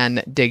I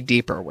can dig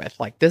deeper with.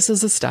 Like, this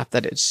is the stuff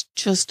that is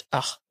just,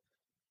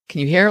 can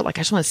you hear? Like,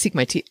 I just want to sink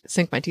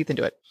my teeth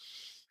into it.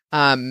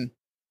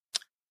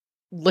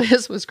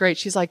 Liz was great.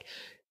 She's like,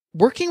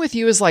 working with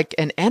you is like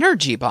an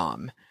energy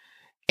bomb.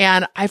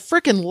 And I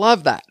freaking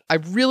love that. I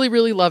really,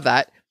 really love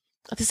that.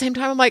 At the same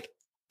time, I'm like,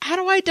 how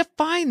do I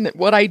define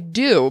what I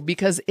do?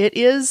 Because it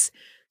is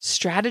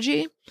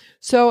strategy.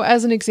 So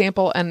as an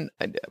example, and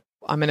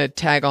I'm going to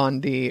tag on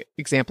the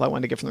example I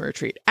wanted to give from the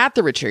retreat. At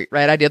the retreat,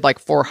 right? I did like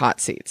 4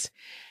 hot seats.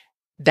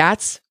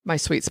 That's my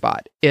sweet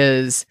spot,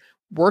 is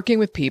working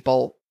with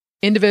people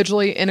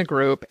individually in a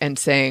group and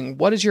saying,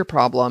 what is your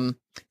problem?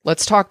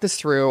 Let's talk this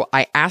through.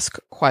 I ask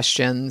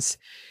questions,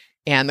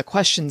 and the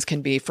questions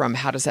can be from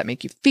how does that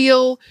make you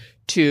feel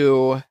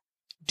to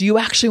do you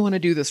actually want to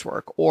do this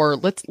work? Or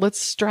let's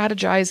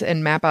strategize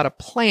and map out a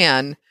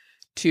plan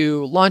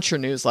to launch your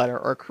newsletter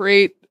or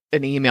create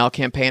an email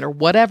campaign or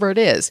whatever it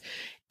is.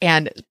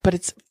 But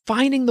it's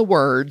finding the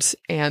words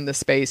and the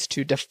space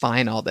to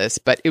define all this.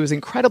 But it was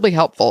incredibly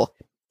helpful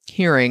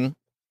hearing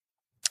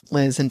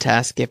Liz and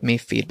Tess give me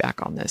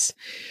feedback on this.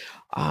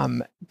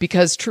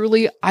 Because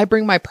truly, I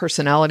bring my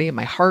personality,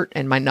 my heart,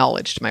 and my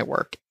knowledge to my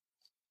work.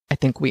 I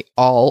think we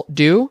all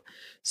do.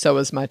 So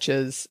as much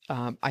as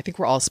I think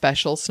we're all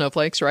special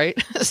snowflakes,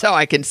 right? So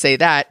I can say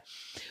that.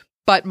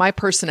 But my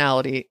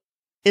personality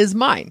is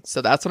mine.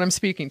 So that's what I'm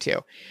speaking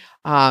to.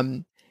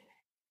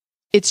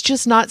 It's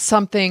just not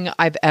something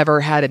I've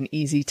ever had an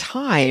easy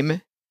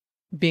time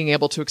being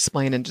able to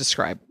explain and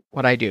describe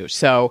what I do.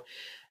 So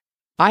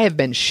I have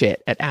been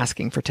shit at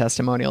asking for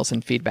testimonials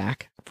and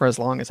feedback for as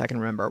long as I can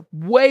remember.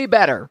 Way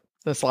better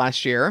this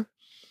last year.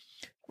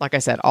 Like I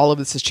said, all of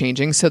this is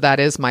changing. So that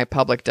is my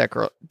public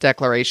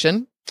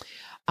declaration.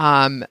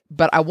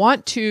 But I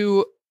want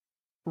to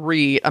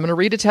I'm going to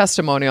read a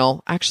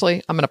testimonial.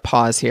 Actually, I'm going to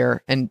pause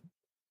here and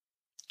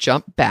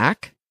jump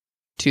back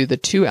to the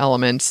 2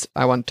 elements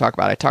I want to talk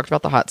about. I talked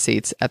about the hot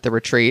seats at the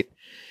retreat.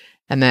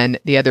 And then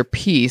the other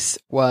piece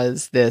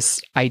was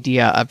this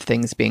idea of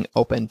things being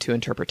open to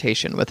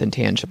interpretation with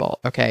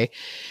intangible. Okay.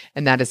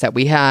 And that is that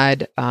we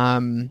had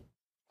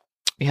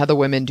the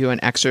women do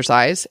an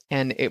exercise,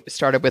 and it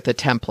started with a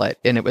template,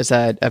 and it was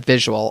a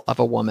visual of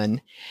a woman.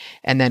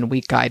 And then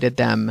we guided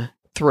them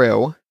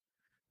through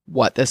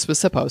what this was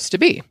supposed to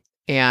be.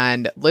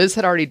 And Liz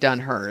had already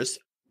done hers.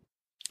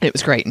 It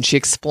was great. And she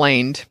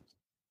explained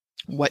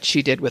what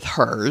she did with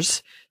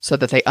hers so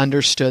that they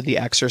understood the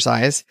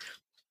exercise.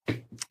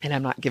 And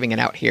I'm not giving it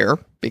out here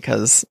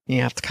because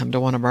you have to come to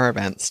one of our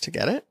events to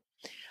get it.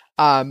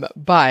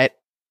 But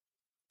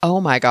oh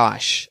my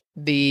gosh,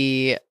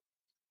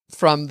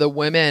 from the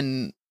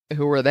women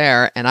who were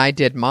there, and I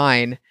did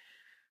mine,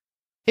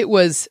 it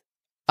was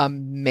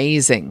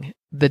amazing,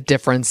 the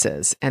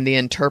differences and the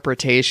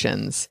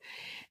interpretations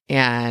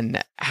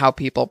and how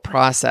people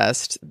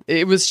processed.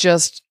 It was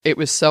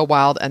so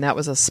wild. And that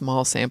was a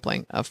small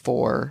sampling of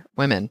 4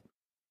 women.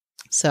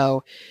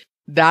 So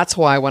that's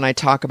why when I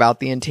talk about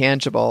the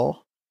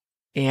intangible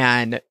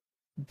and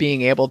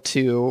being able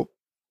to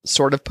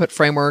sort of put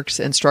frameworks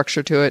and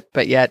structure to it,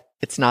 but yet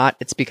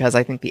it's because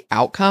I think the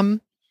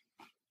outcome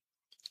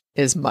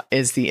is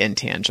the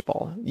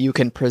intangible. You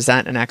can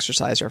present an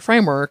exercise or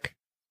framework,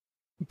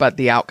 but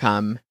the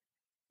outcome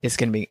is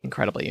going to be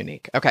incredibly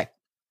unique. Okay.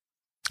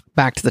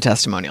 Back to the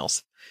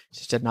testimonials.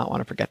 Just did not want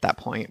to forget that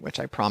point, which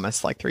I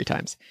promised like 3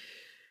 times.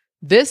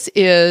 This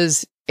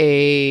is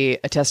a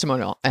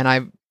testimonial, and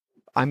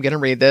I'm going to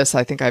read this.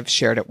 I think I've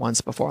shared it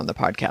once before on the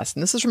podcast.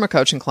 And this is from a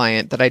coaching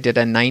client that I did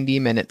a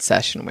 90-minute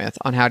session with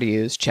on how to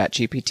use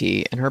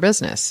ChatGPT in her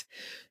business.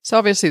 So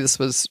obviously this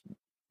was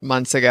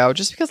months ago,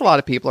 just because a lot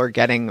of people are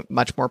getting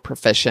much more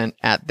proficient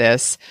at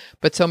this.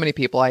 But so many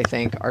people, I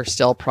think, are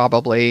still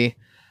probably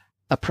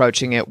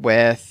approaching it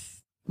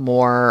with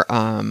more,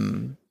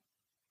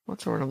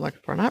 what's the word I'm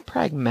looking for? Not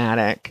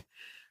pragmatic,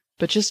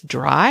 but just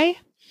dry.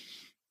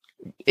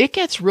 It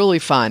gets really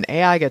fun.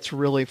 AI gets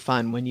really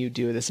fun when you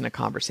do this in a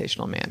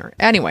conversational manner.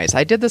 Anyways,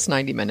 I did this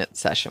 90-minute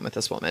session with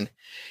this woman,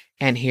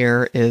 and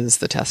here is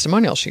the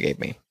testimonial she gave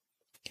me.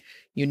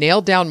 You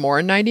nailed down more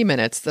in 90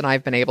 minutes than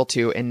I've been able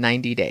to in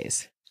 90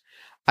 days.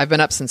 I've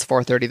been up since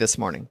 4:30 this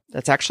morning.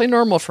 That's actually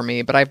normal for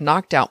me, but I've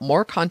knocked out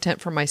more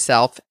content for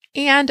myself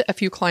and a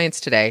few clients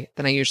today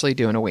than I usually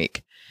do in a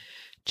week.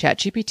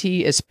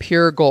 ChatGPT is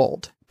pure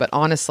gold, but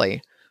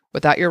honestly,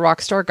 without your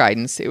rockstar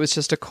guidance, it was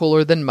just a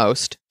cooler than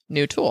most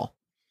new tool.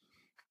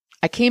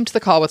 I came to the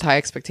call with high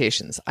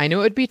expectations. I knew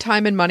it would be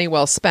time and money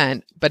well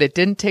spent, but it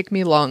didn't take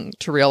me long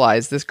to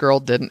realize this girl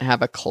didn't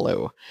have a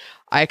clue.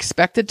 I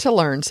expected to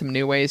learn some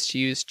new ways to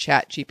use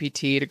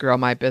ChatGPT to grow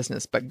my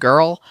business, but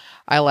girl,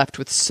 I left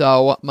with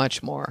so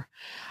much more.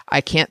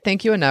 I can't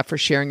thank you enough for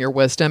sharing your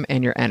wisdom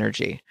and your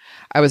energy.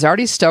 I was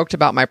already stoked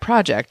about my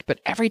project, but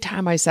every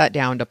time I sat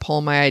down to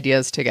pull my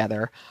ideas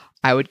together,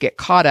 I would get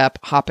caught up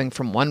hopping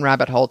from one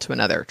rabbit hole to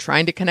another,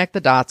 trying to connect the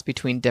dots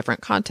between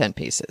different content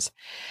pieces.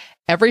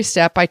 Every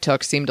step I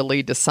took seemed to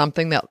lead to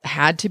something that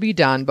had to be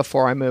done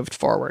before I moved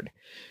forward.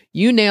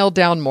 You nailed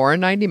down more in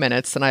 90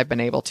 minutes than I've been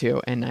able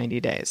to in 90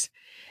 days.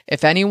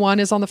 If anyone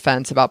is on the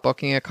fence about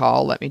booking a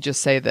call, let me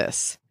just say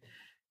this.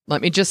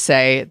 Let me just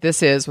say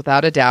this is,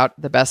 without a doubt,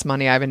 the best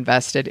money I've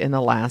invested in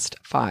the last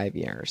 5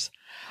 years.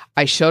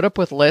 I showed up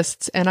with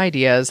lists and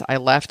ideas. I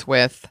left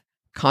with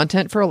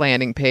content for a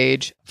landing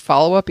page,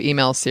 follow-up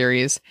email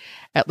series,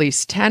 at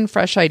least 10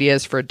 fresh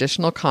ideas for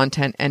additional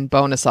content and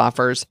bonus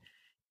offers,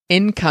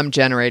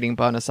 income-generating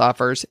bonus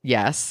offers,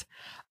 yes,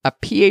 a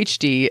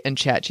PhD in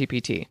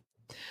ChatGPT.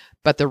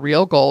 But the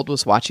real gold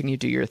was watching you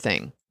do your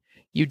thing.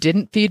 You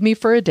didn't feed me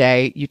for a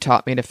day, you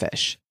taught me to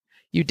fish.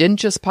 You didn't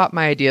just pop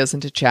my ideas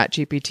into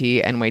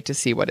ChatGPT and wait to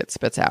see what it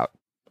spits out.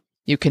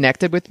 You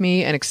connected with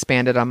me and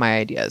expanded on my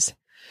ideas.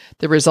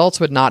 The results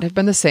would not have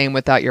been the same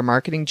without your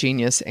marketing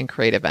genius and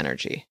creative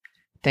energy.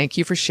 Thank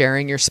you for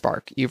sharing your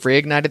spark. You've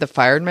reignited the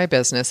fire in my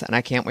business, and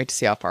I can't wait to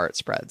see how far it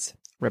spreads.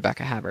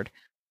 Rebecca Havard.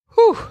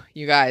 Whew,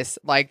 you guys,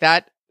 like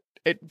that,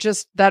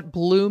 that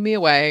blew me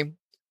away,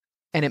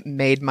 and it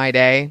made my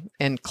day,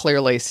 and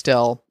clearly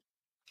still.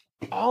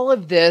 All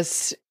of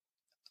this,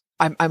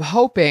 I'm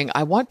hoping,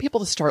 I want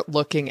people to start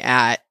looking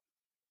at,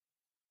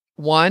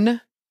 one,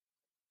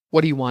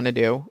 what do you want to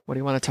do? What do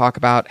you want to talk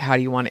about? How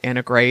do you want to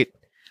integrate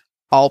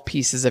all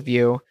pieces of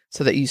you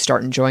so that you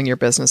start enjoying your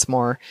business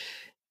more?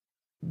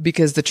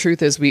 Because the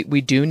truth is we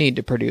do need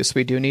to produce.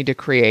 We do need to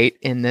create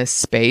in this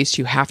space.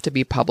 You have to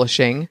be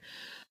publishing.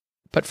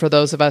 But for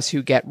those of us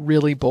who get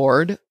really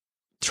bored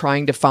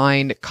trying to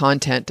find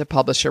content to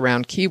publish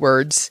around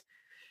keywords,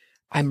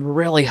 I'm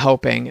really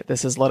hoping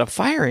this has lit a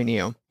fire in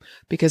you,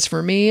 because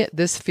for me,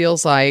 this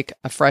feels like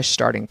a fresh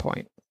starting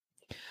point.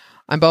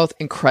 I'm both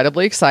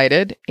incredibly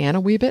excited and a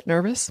wee bit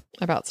nervous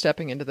about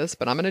stepping into this,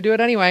 but I'm going to do it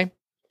anyway.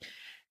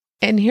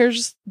 And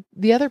here's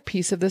the other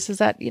piece of this is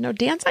that,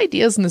 Dan's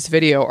ideas in this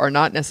video are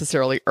not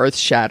necessarily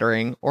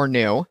earth-shattering or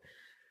new,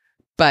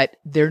 but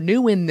they're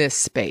new in this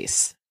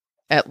space,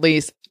 at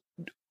least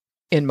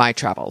in my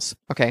travels.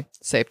 Okay,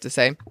 safe to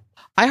say.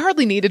 I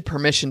hardly needed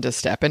permission to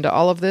step into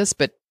all of this,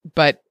 but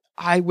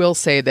I will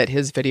say that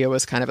his video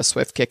was kind of a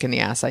swift kick in the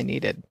ass I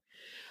needed.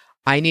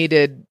 I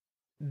needed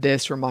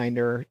this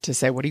reminder to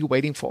say, what are you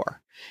waiting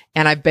for?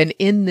 And I've been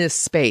in this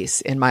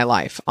space in my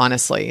life,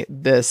 honestly,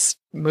 this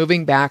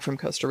moving back from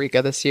Costa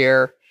Rica this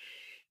year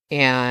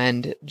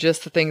and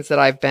just the things that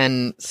I've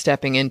been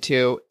stepping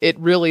into. It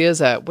really is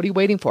what are you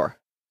waiting for?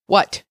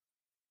 What?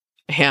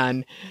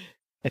 And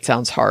it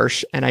sounds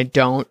harsh, and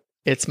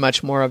it's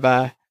much more of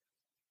a,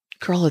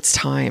 girl, it's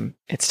time.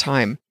 It's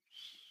time.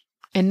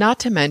 And not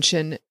to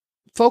mention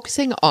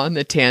focusing on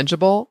the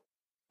tangible.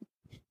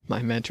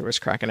 My mentor was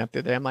cracking up the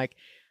other day. I'm like,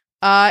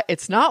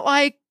 it's not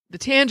like the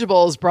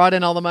tangibles brought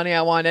in all the money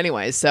I want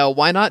anyway, so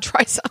why not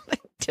try something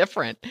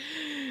different?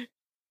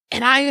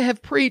 And I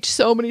have preached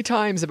so many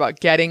times about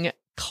getting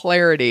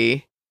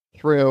clarity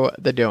through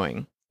the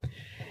doing.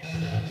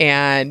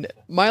 And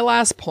my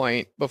last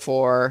point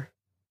before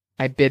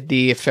I bid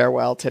thee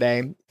farewell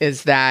today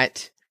is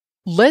that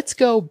let's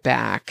go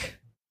back,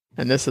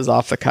 and this is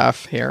off the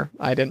cuff here.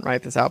 I didn't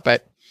write this out,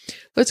 but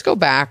let's go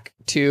back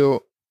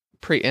to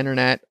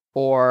pre-internet,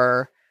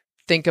 or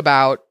think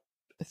about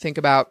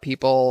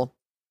people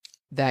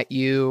that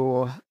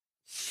you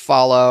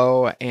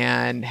follow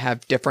and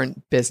have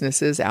different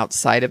businesses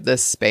outside of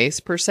this space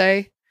per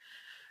se.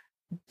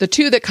 The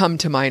two that come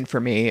to mind for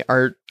me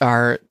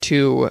are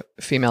two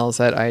females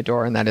that I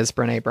adore, and that is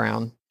Brené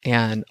Brown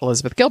and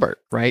Elizabeth Gilbert,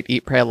 right?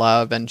 Eat, Pray,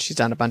 Love, and she's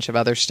done a bunch of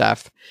other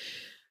stuff.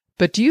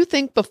 But do you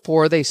think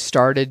before they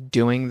started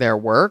doing their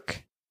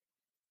work,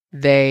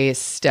 they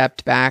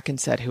stepped back and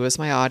said, who is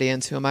my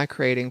audience? Who am I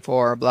creating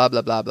for? Blah,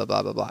 blah, blah, blah,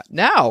 blah, blah, blah.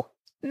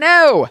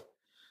 No.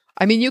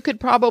 I mean, you could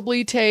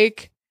probably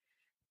take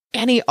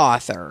any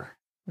author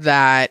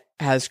that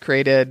has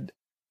created,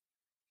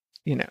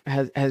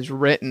 has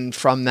written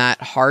from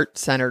that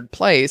heart-centered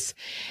place.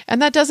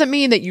 And that doesn't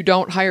mean that you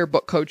don't hire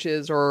book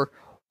coaches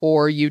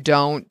or you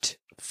don't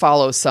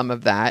follow some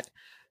of that.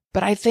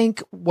 But I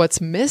think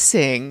what's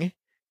missing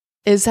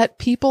is that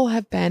people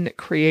have been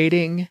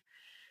creating,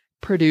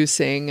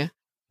 producing,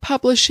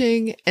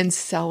 publishing, and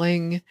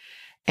selling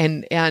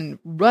and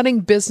running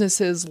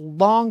businesses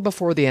long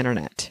before the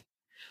internet,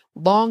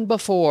 long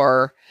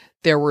before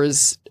there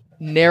was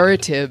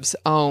narratives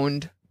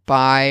owned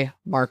by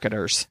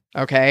marketers.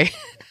 Okay.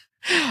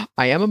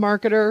 I am a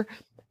marketer,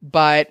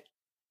 but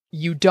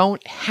you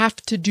don't have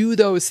to do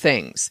those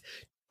things.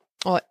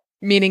 Well,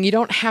 meaning you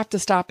don't have to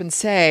stop and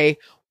say,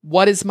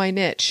 what is my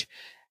niche?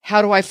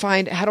 How do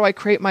I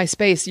create my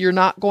space? You're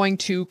not going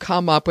to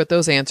come up with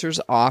those answers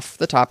off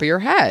the top of your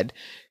head.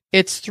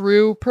 It's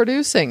through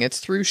producing. It's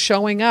through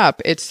showing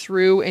up. It's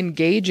through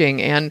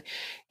engaging and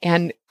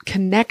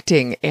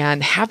connecting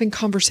and having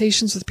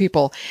conversations with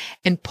people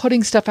and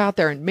putting stuff out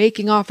there and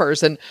making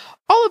offers and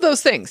all of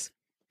those things.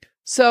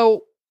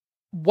 So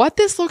what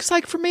this looks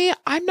like for me,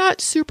 I'm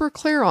not super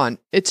clear on.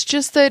 It's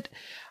just that,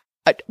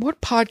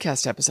 what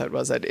podcast episode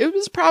was it? It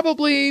was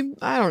probably,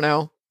 I don't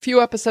know, a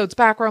few episodes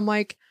back where I'm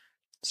like,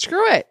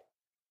 screw it.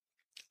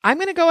 I'm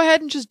going to go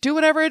ahead and just do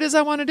whatever it is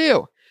I want to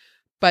do.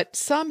 But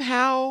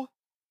somehow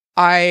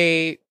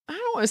I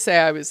don't want to say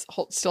I was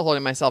still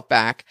holding myself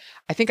back.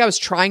 I think I was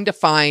trying to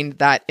find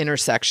that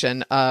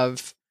intersection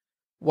of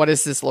what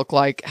does this look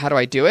like? How do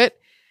I do it?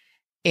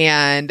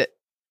 And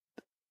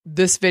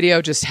this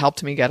video just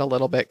helped me get a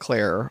little bit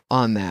clearer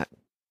on that.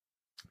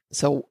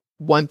 So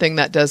one thing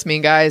that does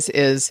mean, guys,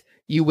 is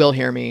you will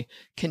hear me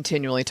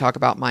continually talk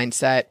about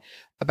mindset,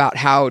 about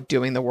how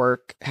doing the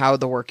work, how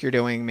the work you're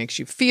doing makes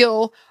you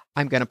feel.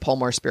 I'm going to pull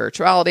more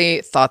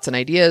spirituality, thoughts and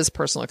ideas,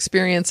 personal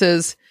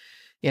experiences,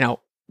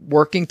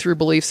 working through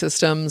belief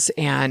systems.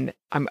 And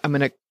I'm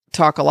going to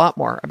talk a lot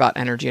more about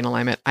energy and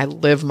alignment. I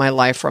live my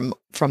life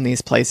from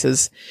these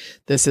places.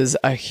 This is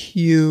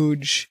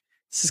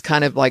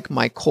kind of like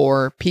my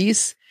core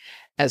piece,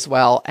 as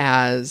well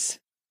as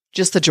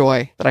just the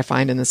joy that I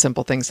find in the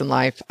simple things in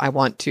life. I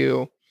want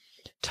to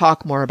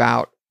talk more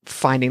about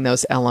finding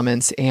those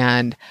elements.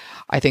 And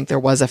I think there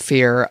was a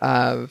fear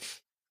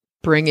of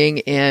bringing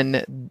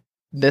in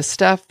this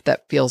stuff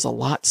that feels a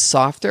lot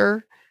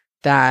softer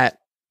that,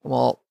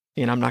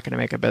 I'm not going to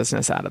make a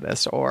business out of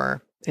this,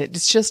 or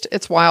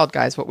it's wild,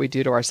 guys, what we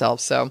do to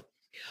ourselves. So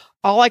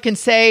all I can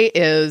say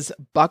is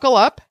buckle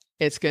up.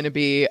 It's going to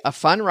be a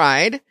fun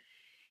ride.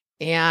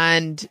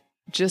 And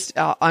just,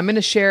 I'm going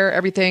to share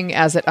everything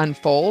as it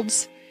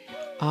unfolds.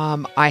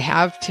 I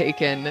have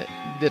taken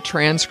the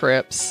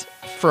transcripts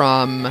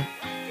from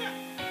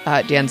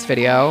Dan's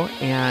video,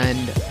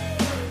 and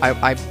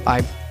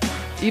I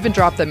even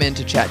dropped them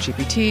into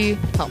ChatGPT,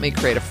 helped me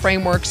create a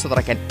framework so that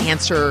I can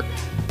answer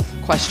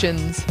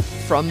questions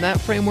from that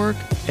framework.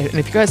 And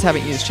if you guys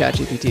haven't used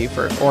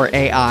ChatGPT or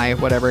AI,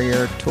 whatever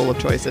your tool of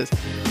choice is,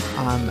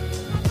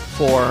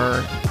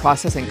 for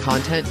processing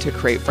content to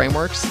create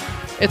frameworks,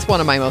 it's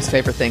one of my most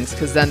favorite things,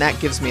 because then that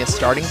gives me a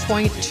starting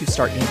point to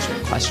start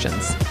answering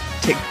questions,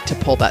 to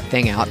pull that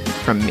thing out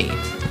from me.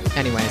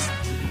 Anyways,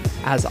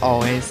 as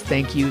always,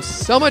 thank you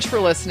so much for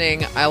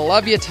listening. I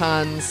love you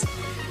tons.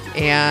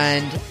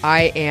 And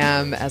I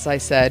am, as I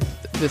said,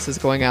 this is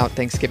going out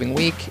Thanksgiving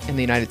week in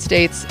the United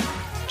States.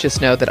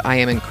 Just know that I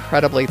am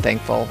incredibly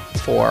thankful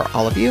for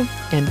all of you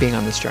and being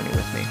on this journey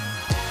with me.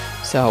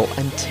 So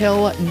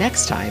until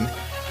next time,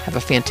 have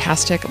a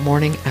fantastic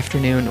morning,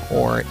 afternoon,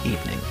 or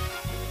evening.